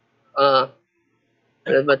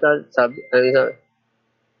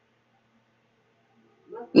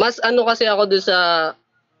kasi ako dun sa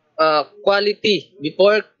quality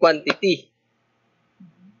before quantity.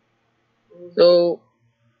 So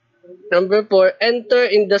number 4, enter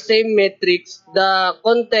in the same matrix the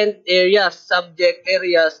content areas, subject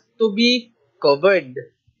areas to be covered.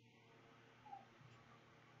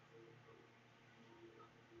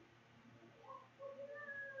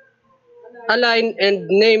 Align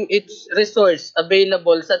and name its resource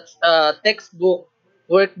available such textbook,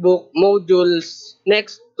 workbook, modules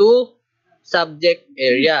next to subject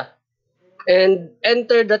area. And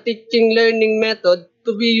enter the teaching learning method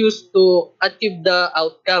to be used to achieve the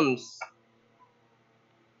outcomes.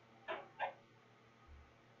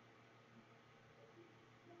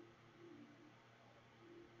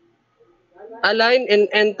 Align and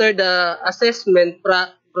enter the assessment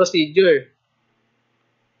procedure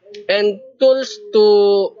and tools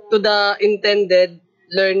to the intended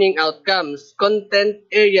learning outcomes, content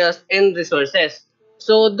areas, and resources.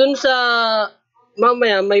 So, dun sa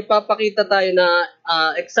mamaya may papakita tayo na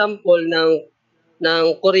example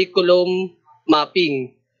ng curriculum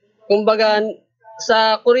mapping. Kumbaga,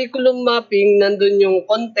 sa curriculum mapping, nandun yung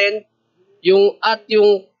content, yung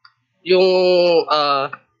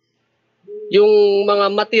yung mga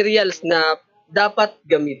materials na dapat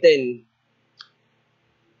gamitin.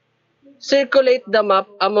 Circulate the map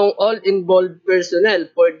among all involved personnel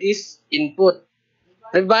for this input.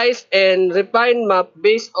 Revise and refine map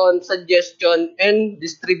based on suggestion and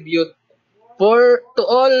distribute to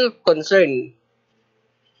all concerned.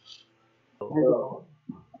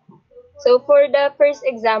 So for the first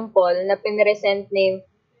example na pinresent ni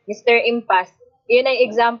Mr. Impas, yun ay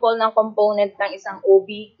example ng component ng isang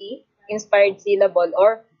OBE, Inspired Syllable,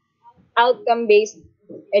 or Outcome-Based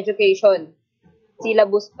Education.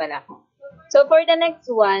 Syllabus pala. So for the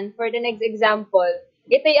next example,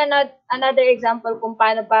 ito ay another example kung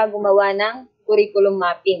paano pa gumawa ng curriculum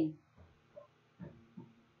mapping.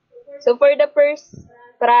 So for the first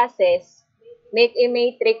process, make a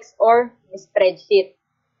matrix or spreadsheet.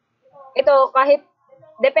 Ito, kahit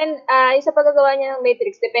sa paggagawa niya ng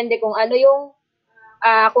matrix, depende kung ano yung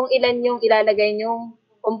kung ilan yung ilalagay yung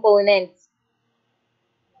components.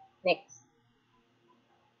 Next.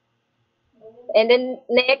 And then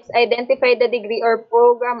next, identify the degree or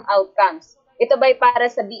program outcomes. Ito ba'y para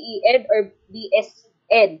sa BEd or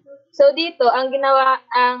BSEd? So dito, ang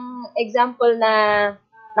example na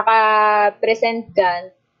naka-present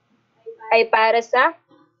dyan ay para sa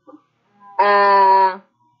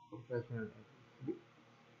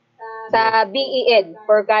BEd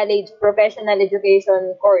for college professional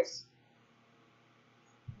education course.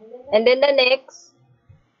 And then the next,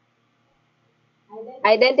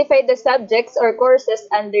 identify the subjects or courses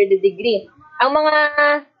under the degree. Ang mga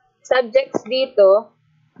subjects dito,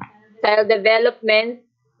 child development,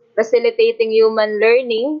 facilitating human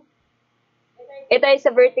learning. Ito ay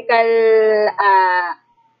sa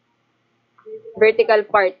vertical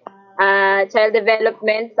part. Child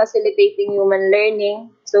development, facilitating human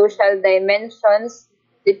learning, social dimensions,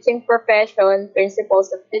 teaching profession,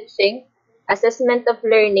 principles of teaching, assessment of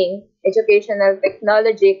learning, educational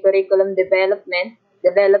technology, curriculum development,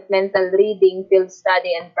 developmental reading, field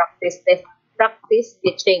study, and practice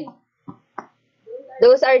teaching.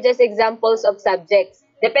 Those are just examples of subjects.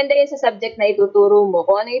 Depende rin sa subject na ituturo mo.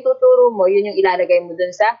 Kung ano ituturo mo, yun yung ilalagay mo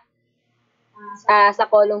dun sa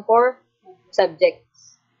column for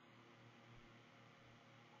subjects.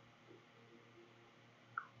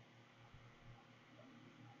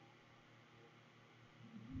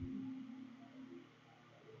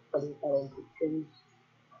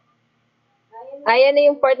 Ayan na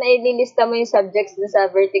yung part na ililista mo yung subjects dun sa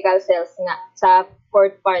vertical cells nga. Sa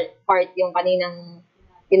fourth part yung kaninang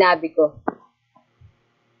sinabi ko.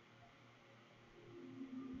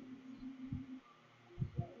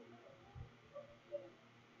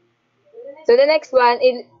 So the next one,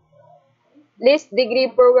 list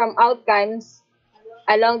degree program outcomes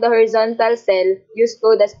along the horizontal cell. Use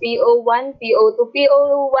code as PO1, PO2.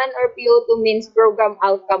 PO1 or PO2 means program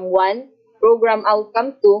outcome 1, program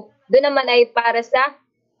outcome 2. Doon naman ay para sa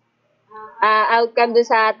outcome doon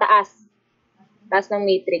sa taas ng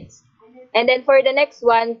matrix. And then for the next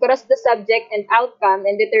one, cross the subject and outcome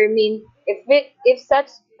and determine if such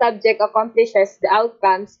subject accomplishes the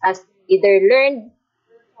outcomes as either learned,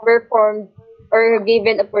 performed, or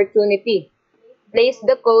given opportunity. Place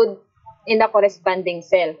the code in the corresponding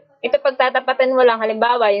cell. Ito pagtatapatan mo lang,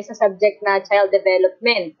 halimbawa, yung sa subject na child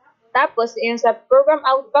development. Tapos, yung sa program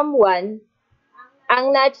outcome 1, ang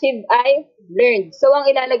na-achieve ay learned. So, ang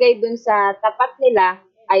ilalagay dun sa tapat nila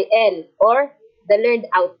ay L, or the learned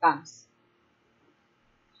outcomes.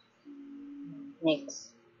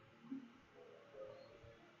 Next.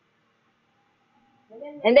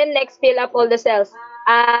 And then next, fill up all the cells.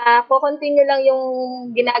 Continue lang yung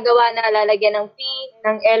ginagawa na lalagyan ng P,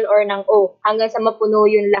 ng L, or ng O hanggang sa mapuno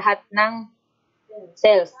yung lahat ng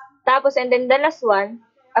cells. Tapos, and then the last one,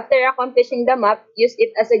 after accomplishing the map, use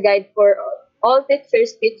it as a guide for all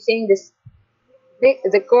teachers teaching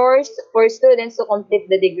the course for students to complete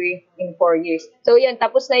the degree in 4 years. So, yun,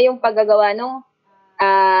 tapos na yung paggagawa ng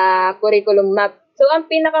curriculum map. So, ang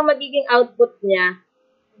pinaka magiging output niya,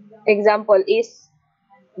 example is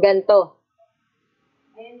ganito.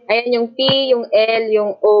 Ayan yung P, yung L,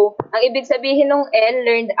 yung O. Ang ibig sabihin ng L,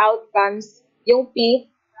 learned outcomes. Yung P,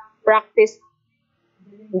 practice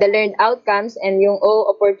the learned outcomes. And yung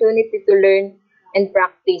O, opportunity to learn and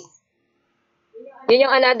practice. Yun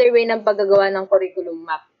yung another way ng paggagawa ng curriculum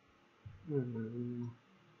map.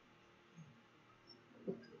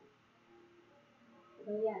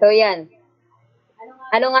 So, yan.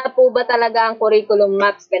 Ano nga po ba talaga ang curriculum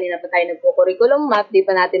maps? Kanina pa tayo nagpo-curriculum map, di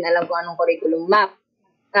pa natin alam kung anong curriculum map.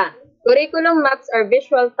 Curriculum maps are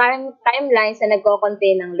visual timelines na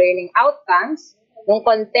nagko-contain ng learning outcomes, yung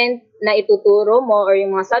content na ituturo mo or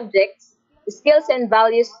yung mga subjects, skills and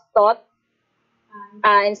values taught,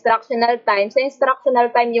 instructional time. Sa instructional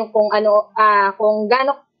time yung kung ano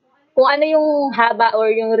yung haba or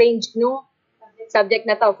yung range ng subject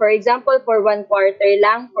na to. For example, for 1 quarter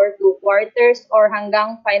lang, for 2 quarters, or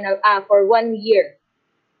hanggang final for 1 year.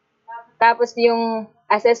 Tapos yung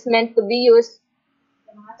assessment to be used,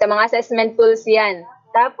 sa mga assessment tools yan.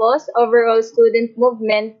 Tapos, overall student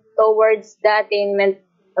movement towards the attainment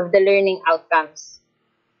of the learning outcomes.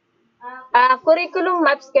 Curriculum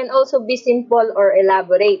maps can also be simple or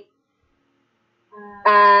elaborate.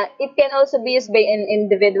 It can also be used by an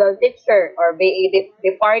individual teacher or by a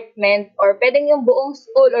department or pwedeng yung buong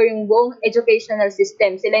school or yung buong educational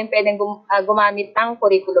system. Sila yung pwedeng gumamit ng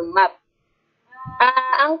curriculum map.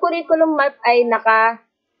 Ang curriculum map ay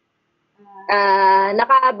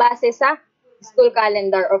nakabase sa school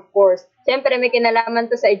calendar, of course. Siyempre, may kinalaman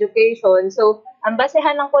to sa education. So, ang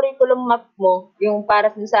basehan ng curriculum map mo, yung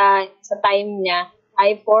para sa time niya,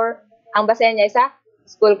 ang basehan niya ay sa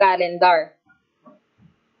school calendar.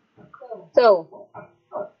 So,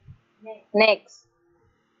 next.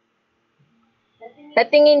 Sa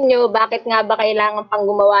tingin nyo, bakit nga ba kailangan pang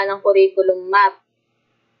gumawa ng curriculum map?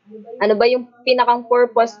 Ano ba yung pinakang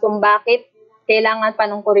purpose kung bakit kailangan pa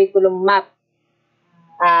ng curriculum map?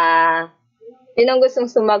 Sinong gustong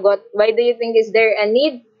sumagot? Why do you think is there a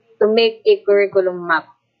need to make a curriculum map?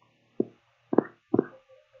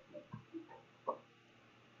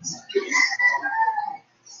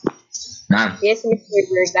 Ma'am, Yes, Mr.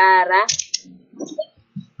 Vergara.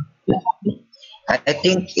 I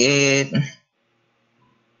think it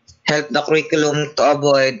helped the curriculum to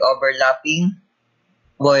avoid overlapping,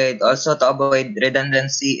 also to avoid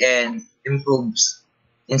redundancy and improves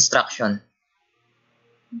instruction.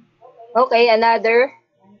 Okay, another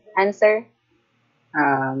answer.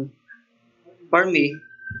 For me,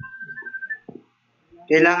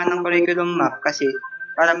 kailangan ng curriculum map kasi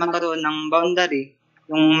para magkaroon ng boundary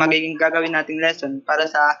yung magiging gagawin nating lesson para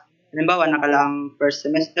sa, halimbawa, nakalang first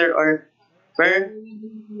semester or per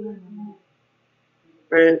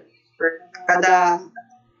kada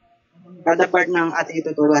part ng ating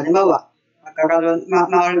ituturo. Halimbawa,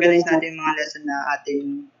 ma-organize natin yung mga lesson na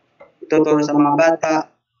ating ituturo sa mga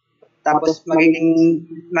bata, tapos magiging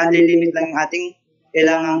malilimit lang yung ating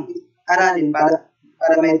kailangang aralin para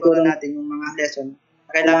maituro natin yung mga lesson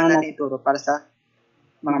na kailangan natin ituro para sa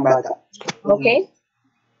mga bata. Okay?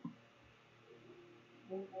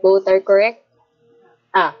 Both are correct.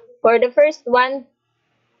 For the first one,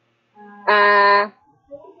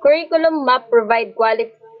 curriculum map provide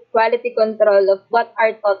quality control of what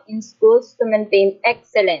are taught in schools to maintain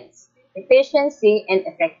excellence, efficiency, and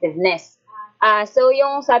effectiveness. So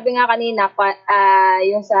yung sabi nga kanina,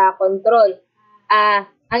 yung sa control,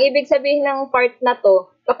 ang ibig sabihin ng part na to,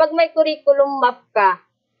 kapag may curriculum map ka,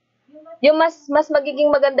 yung mas magiging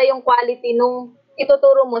maganda yung quality nung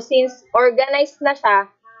ituturo mo since organized na siya,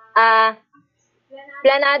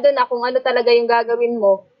 planado na kung ano talaga yung gagawin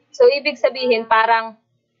mo. So, ibig sabihin, parang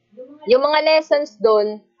yung mga lessons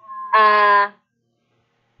doon,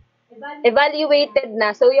 evaluated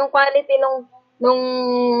na. So, yung quality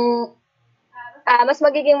mas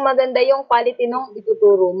magiging maganda yung quality nung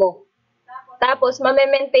ituturo mo. Tapos,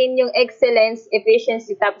 ma-maintain yung excellence,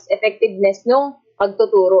 efficiency, tapos effectiveness nung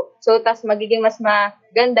pagtuturo. So, tapos magiging mas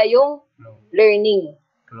maganda yung learning.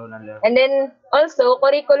 And then, also,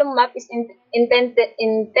 curriculum map is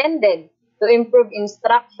intended to improve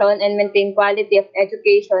instruction and maintain quality of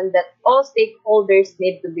education that all stakeholders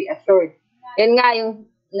need to be assured. Yun nga, yung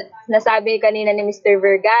nasabi kanina ni Mr.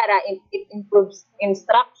 Vergara, it improves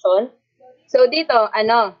instruction. So, dito,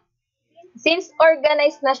 since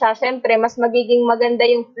organized na siya, syempre, mas magiging maganda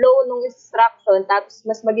yung flow ng instruction, tapos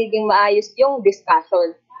mas magiging maayos yung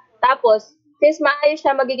discussion. Tapos, since maayos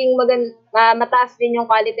siya, magiging mataas din yung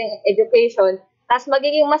quality ng education, tapos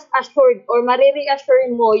magiging mas assured or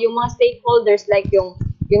marireassure mo yung mga stakeholders like yung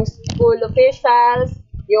school officials,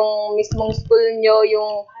 yung mismong school nyo,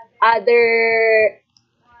 yung other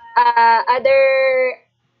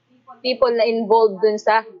people na involved dun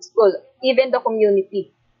sa school, even the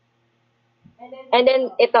community. And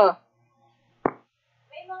then, ito.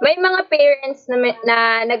 May mga parents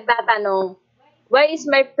na nagtatanong, why is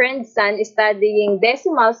my friend's son studying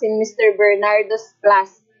decimals in Mr. Bernardo's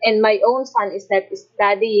class and my own son is not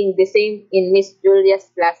studying the same in Miss Julia's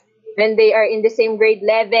class when they are in the same grade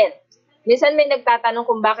level? Minsan may nagtatanong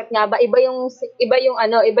kung bakit nga ba iba yung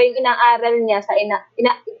inaaral niya sa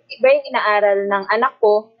iba yung inaaral ng anak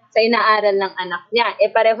ko sa inaaral ng anak niya.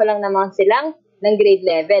 Pareho lang naman silang ng grade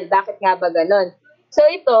level. Bakit nga ba ganon? So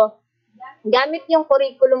ito, gamit yung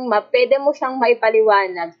curriculum map, pwede mo siyang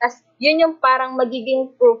maipaliwanag. Tapos yun yung parang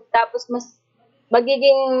magiging proof, tapos mas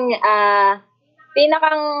magiging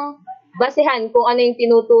pinakang basehan kung ano yung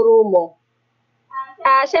tinuturo mo.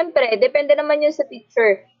 Syempre, depende naman yun sa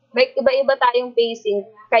teacher. May iba-iba tayong pacing,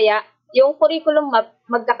 kaya yung curriculum map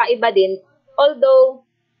magkakaiba din. Although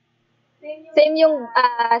same yung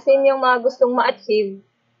mga gustong ma-achieve,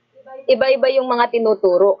 iba-iba yung mga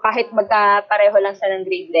tinuturo kahit magkapareho lang siya ng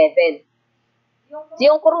grade level.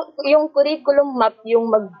 Yung curriculum map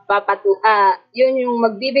yung yun yung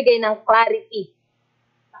magbibigay ng clarity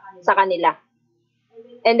sa kanila.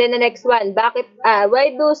 And then the next one,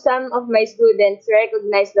 why do some of my students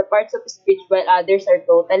recognize the parts of speech while others are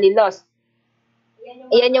totally lost?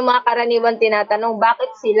 Iyan yung mga karaniwan tinatanong,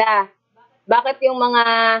 bakit sila? Bakit yung mga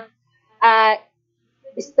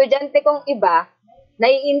estudyante kong iba,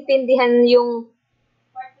 naiintindihan yung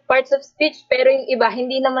parts of speech, pero yung iba,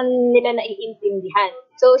 hindi naman nila naiintindihan.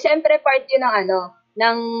 So, syempre, part yun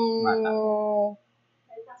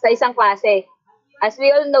sa isang klase. As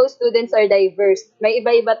we all know, students are diverse. May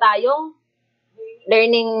iba-iba tayong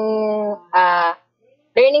learning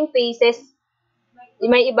phases.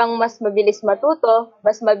 May ibang mas mabilis matuto,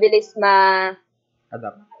 mas mabilis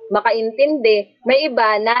makaintindi. May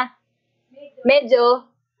iba na medyo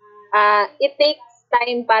it takes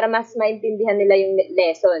time para mas maintindihan nila yung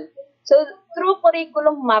lesson. So, through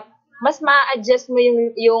curriculum map, mas ma-adjust mo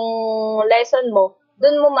yung lesson mo.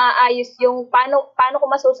 Doon mo maayos yung paano ko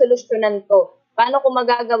masusolusyonan to. Paano ko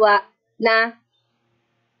magagawa na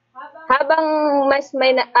habang mas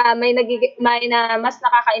mas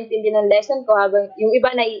nakakaintindi ng lesson ko, habang yung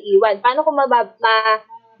iba naiiwan. Paano ko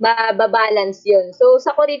mababalance yun? So,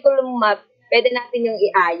 sa curriculum map, pwede natin yung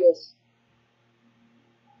iayos.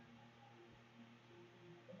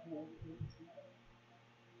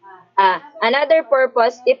 Another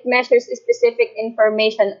purpose, it measures specific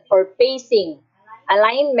information for pacing,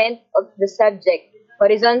 alignment of the subject,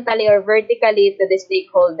 horizontally or vertically to the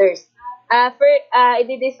stakeholders.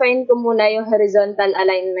 I-define ko muna yung horizontal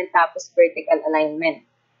alignment tapos vertical alignment.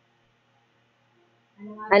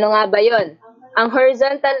 Ano nga ba yun? Ang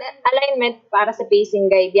horizontal alignment para sa pacing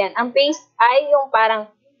guide yan. Ang pace ay yung parang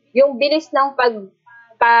yung bilis ng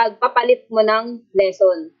pagpapalit mo ng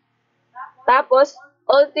lesson. Tapos,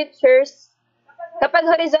 all teachers, kapag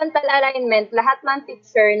horizontal alignment, lahat ng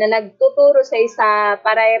teacher na nagtuturo sa isa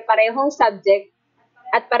pare-parehong subject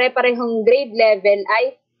at pare-parehong grade level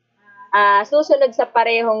ay susunod sa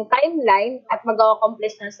parehong timeline at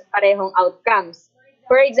mag-accomplish ng parehong outcomes.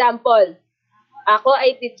 For example, ako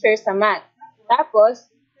ay teacher sa math.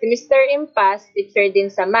 Tapos, si Mr. Impas, teacher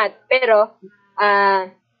din sa math. Pero,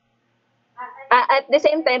 at the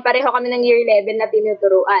same time, pareho kami ng year level na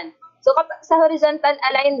tinuturuan. So, sa horizontal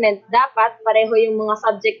alignment, dapat pareho yung mga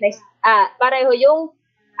subject na, pareho yung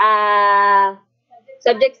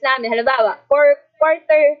subjects namin. Halimbawa, for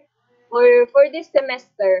this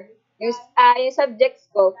semester, yung subjects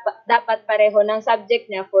ko, dapat pareho ng subject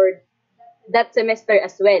niya for that semester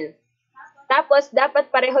as well. Tapos, dapat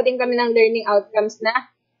pareho din kami ng learning outcomes na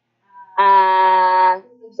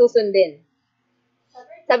susundin.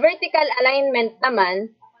 Sa vertical alignment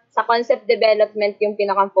naman, sa concept development yung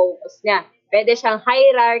pinaka-focus niya. Pwede siyang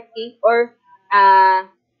hierarchy or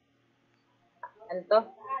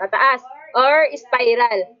pataas or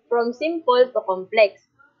spiral from simple to complex.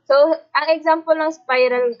 So, ang example ng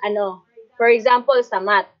spiral for example sa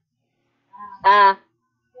math.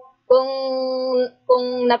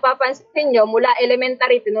 Kung napapansin nyo, mula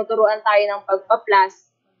elementary tinuturuan tayo ng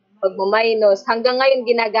pagpa-plus, pagma-minus, hanggang ngayon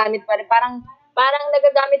ginagamit pa rin, parang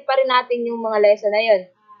nagagamit pa rin natin yung mga lesson na yun.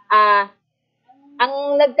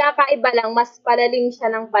 Ang nagkakaiba lang, mas palalim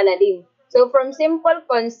siya ng palalim. So, from simple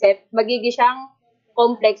concept, magiging siyang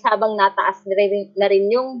complex habang nataas na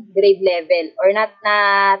rin yung grade level or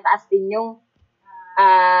nataas din yung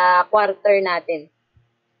quarter natin.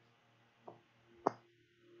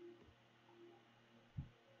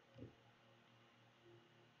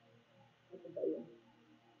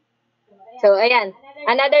 So, ayan.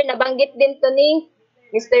 Another, nabanggit din to ni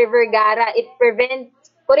Mr. Vergara,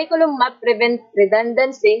 curriculum map prevent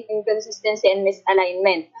redundancy, inconsistency, and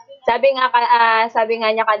misalignment. Sabi nga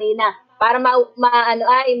niya kanina, para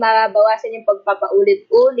mabawasan yung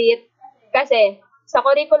pagpapaulit-ulit. Kasi, sa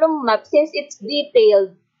curriculum map, since it's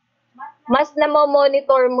detailed, mas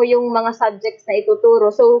namomonitor mo yung mga subjects na ituturo.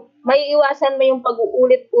 So, may iwasan mo yung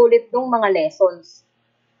pag-uulit-ulit ng mga lessons.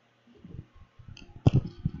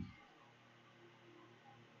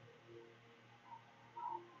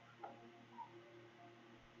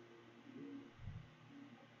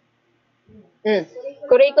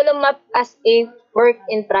 Curriculum map as a work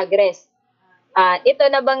in progress. Ito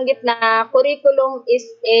nabanggit na curriculum is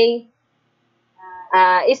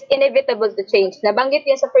inevitable to change. Nabanggit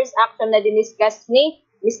yan sa first action na diniscuss ni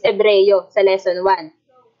Ms. Ebreo sa lesson 1.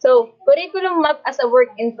 So, curriculum map as a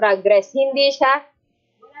work in progress,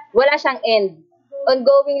 wala siyang end.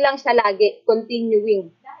 Ongoing lang siya lagi,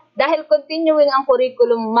 continuing. Dahil continuing ang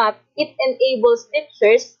curriculum map, it enables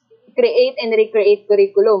teachers to create and recreate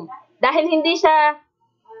curriculum. Dahil hindi siya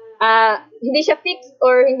fixed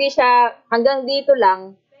or hindi siya hanggang dito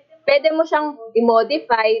lang, pwede mo siyang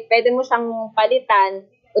i-modify, pwede mo siyang palitan,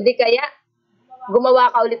 o di kaya gumawa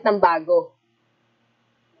ka ulit ng bago.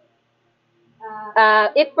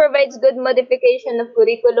 It provides good modification of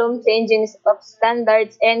curriculum, changing of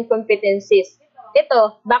standards and competencies.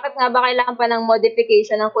 Ito, bakit nga ba kailangan pa ng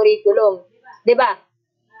modification ng curriculum? Diba?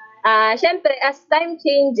 Syempre, as time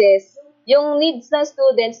changes, yung needs ng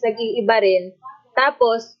students nag-iiba rin.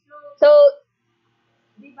 Tapos, so,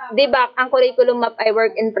 diba, ang curriculum map ay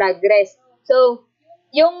work in progress. So,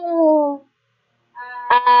 yung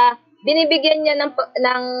binibigyan niya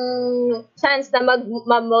ng chance na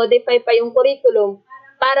mag-modify pa yung curriculum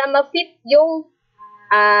para ma-fit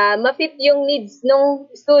yung needs ng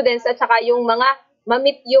students at saka yung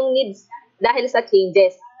ma-meet yung needs dahil sa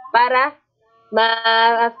changes para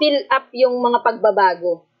ma-fill up yung mga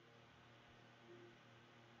pagbabago.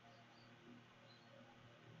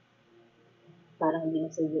 Parang hindi na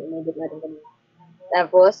sa medyo natin kanina.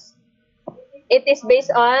 Tapos, it is based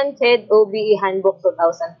on CHED OBE Handbook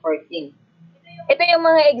 2014. Ito yung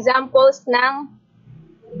mga examples ng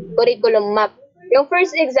curriculum map. Yung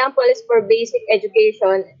first example is for basic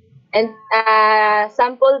education and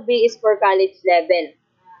sample B is for college level.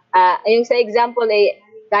 Yung sa example ay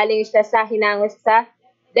galing siya sa hinangos sa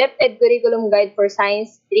BSEd Curriculum Guide for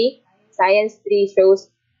Science 3. Science 3 shows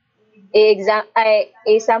a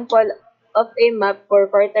sample of a map for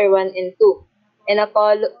quarter 1 and 2. And a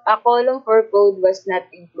column for code was not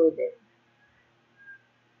included.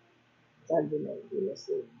 Sabi na, hindi na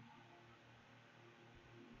save.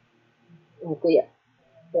 Kuya,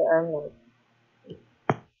 there are no.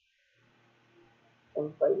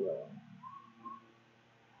 Sample mo.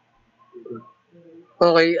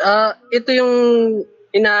 Okay, ito yung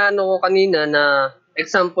inaano ko kanina na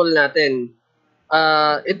example natin.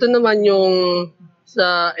 Ito naman yung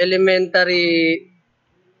sa elementary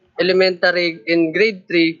in grade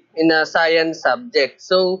 3 in a science subject.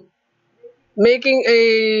 So, making a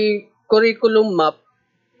curriculum map,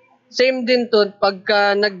 same din to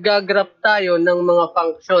pagka nagga-graph tayo ng mga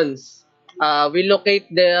functions. We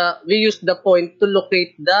use the point to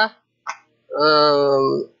locate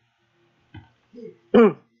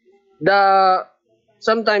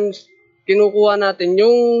sometimes kinukuha natin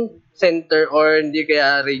yung center or hindi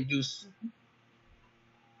kaya radius.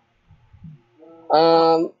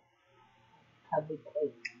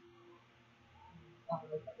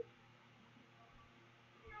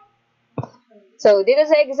 So, dito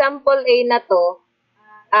sa example A na to,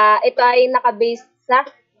 ito ay naka-based sa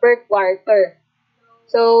per quarter.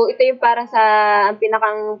 So, ito yung parang ang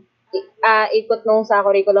pinakang ikot nung sa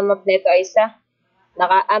curriculum map nito ay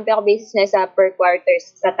ang pinaka-basis na sa per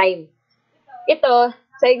quarters, sa time. Ito,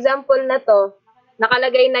 sa example na to,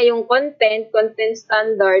 nakalagay na yung content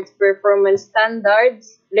standards, performance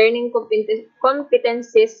standards, learning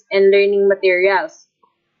competencies, and learning materials.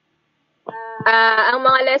 Ang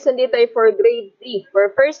mga lesson dito ay for grade 3.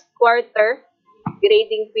 For first quarter,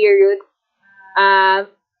 grading period,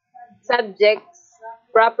 subjects,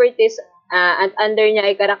 properties, at under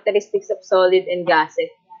niya ay characteristics of solid and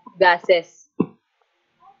gases.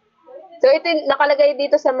 So, ito nakalagay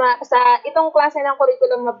dito sa itong klase ng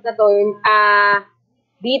curriculum map na to,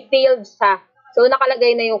 detailed siya. So,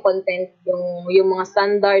 nakalagay na yung content, yung mga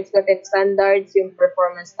standards, content standards, yung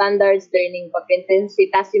performance standards, learning competency,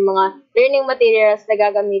 tas yung mga learning materials na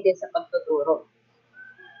gagamitin sa pagtuturo.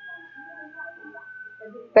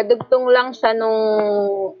 Kadugtong lang siya nung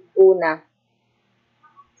una.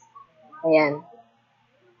 Ayan.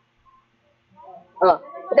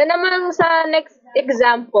 Ito naman sa next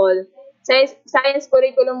example, science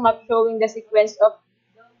curriculum map showing the sequence of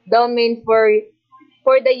domain for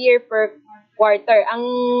the year per quarter. Ang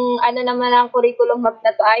naman ang curriculum map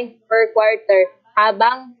na to ay per quarter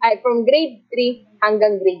from grade 3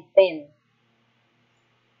 hanggang grade 10.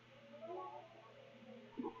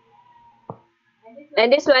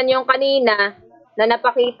 And this one, yung kanina na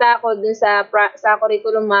napakita ko dun sa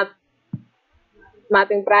curriculum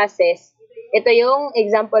mapping process. Ito yung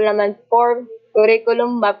example naman for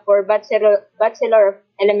curriculum map for Bachelor of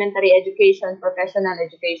Elementary Education, Professional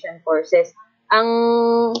Education courses. Ang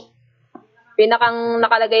pinakang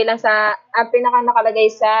nakalagay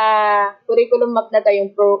sa curriculum map na to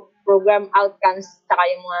yung program outcomes saka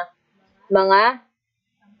yung mga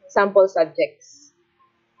sample subjects.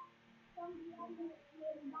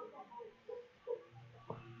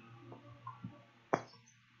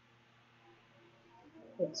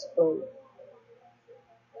 Let's go.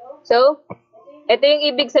 So, ito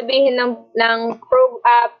yung ibig sabihin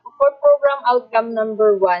for program outcome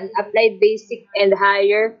number 1, apply basic and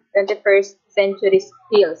higher 21st century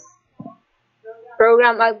skills.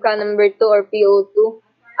 Program outcome number 2 or PO2,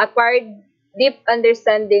 acquired deep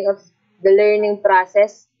understanding of the learning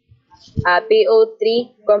process. PO3,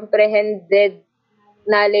 comprehended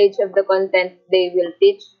knowledge of the content they will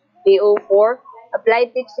teach. PO4,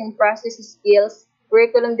 apply teaching process skills,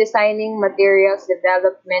 curriculum designing, materials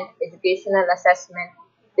development, educational assessment,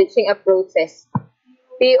 teaching approaches.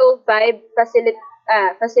 PO5,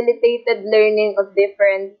 facilitated learning of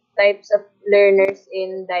different types of learners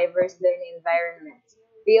in diverse learning environments.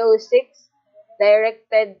 PO6,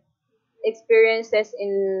 directed experiences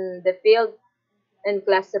in the field and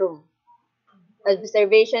classroom.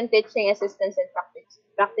 Observation, teaching, assistance, and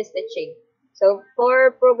practice teaching. So,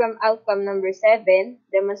 for program outcome number 7,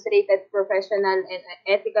 demonstrated professional and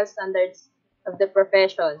ethical standards of the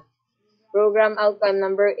profession. Program outcome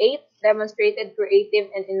number 8, demonstrated creative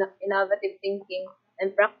and innovative thinking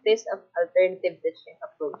and practice of alternative teaching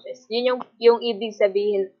approaches. Yun yung ibig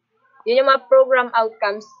sabihin, yun yung mga program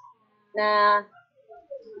outcomes na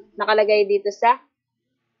nakalagay dito sa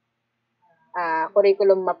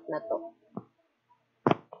curriculum map na to.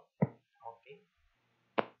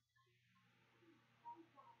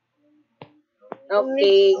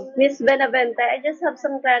 Okay. Miss Benavente, I just have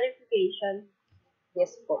some clarification.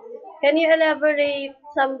 Yes po. Can you elaborate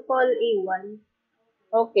sample A1?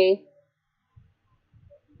 Okay.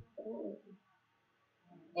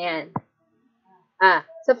 Ayan.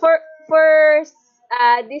 So for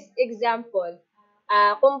this example,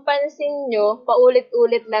 kung pansin nyo,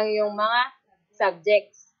 paulit-ulit lang yung mga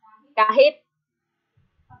subjects. Kahit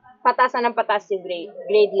patasan ng patas yung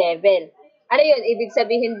grade level. Ano yun? Ibig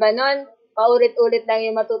sabihin ba nun, paulit-ulit lang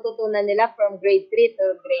yung matututunan nila from grade 3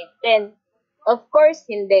 to grade 10? Of course,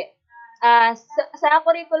 hindi. Sa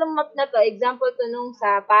curriculum map na to, example to nung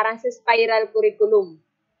sa parang sa spiral curriculum.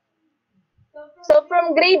 So,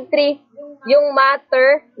 from grade 3, yung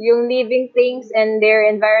matter, yung living things and their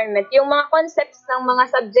environment, yung mga concepts ng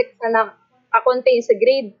mga subjects na nakakontain sa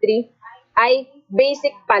grade 3 ay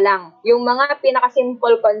basic pa lang. Yung mga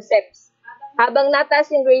pinaka-simple concepts. Habang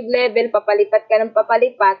nataas yung grade level, papalipat ka ng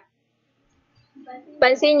papalipat,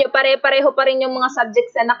 pansin nyo, pare-pareho pa rin yung mga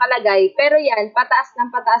subjects na nakalagay. Pero yan, pataas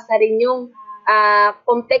na rin yung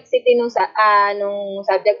complexity nung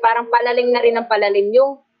subject. Parang palalim na rin ng palalim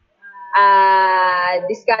yung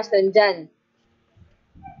discussion dyan.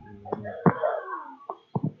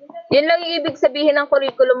 Yun lang yung ibig sabihin ng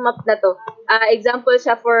curriculum map na to. Example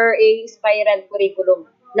siya for a spiral curriculum.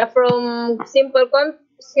 Na from simple concept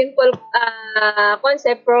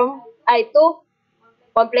to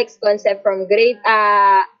complex concept from grade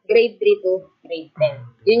 3 to grade 10.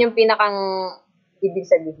 Yun yung pinakang ibig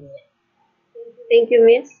sabihin niya. Thank you,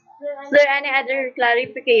 Miss. Is there any other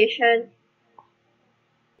clarification?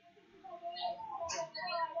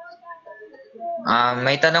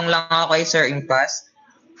 May tanong lang ako kay Sir Impas.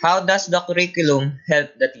 How does the curriculum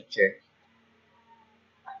help the teacher?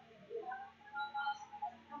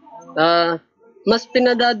 Mas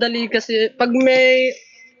pinadadali kasi pag may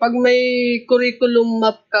curriculum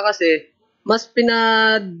map ka kasi, mas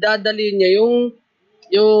pinadadali niya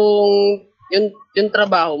yung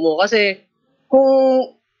trabaho mo kasi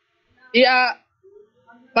kung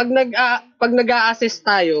pag nag-a-assess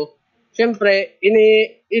tayo, syempre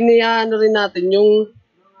iniano rin natin yung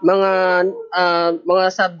mga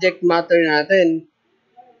subject matter natin.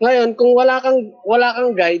 Ngayon, kung wala kang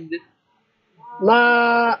guide,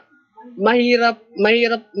 mahirap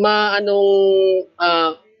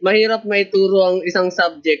maituro ang isang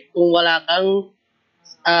subject kung wala kang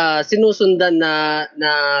sinusundan na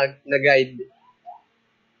guide.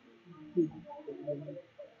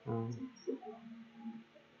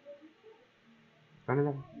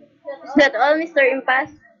 Is that all, Mr. Impas?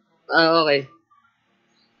 Okay.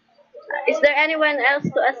 Is there anyone else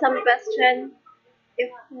to ask some question? If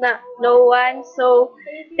not, no one. So,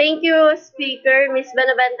 thank you, Speaker, Ms.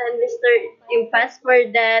 Benavente and Mr. Impas, for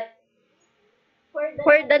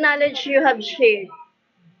the knowledge you have shared.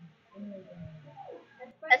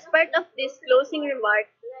 As part of this closing remark,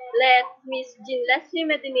 let Ms. Jean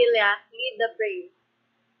Medenilla lead the prayer.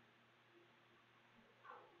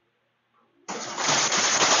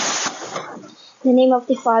 In the name of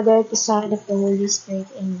the Father, the Son, and of the Holy Spirit.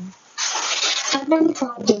 Amen. Heavenly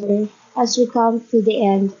Father, as we come to the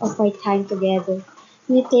end of our time together,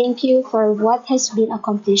 we thank you for what has been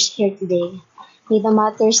accomplished here today. May the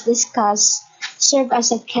matters discussed serve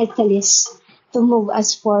as a catalyst to move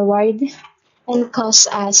us forward and cause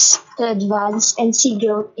us to advance and see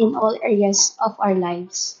growth in all areas of our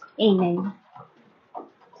lives. Amen.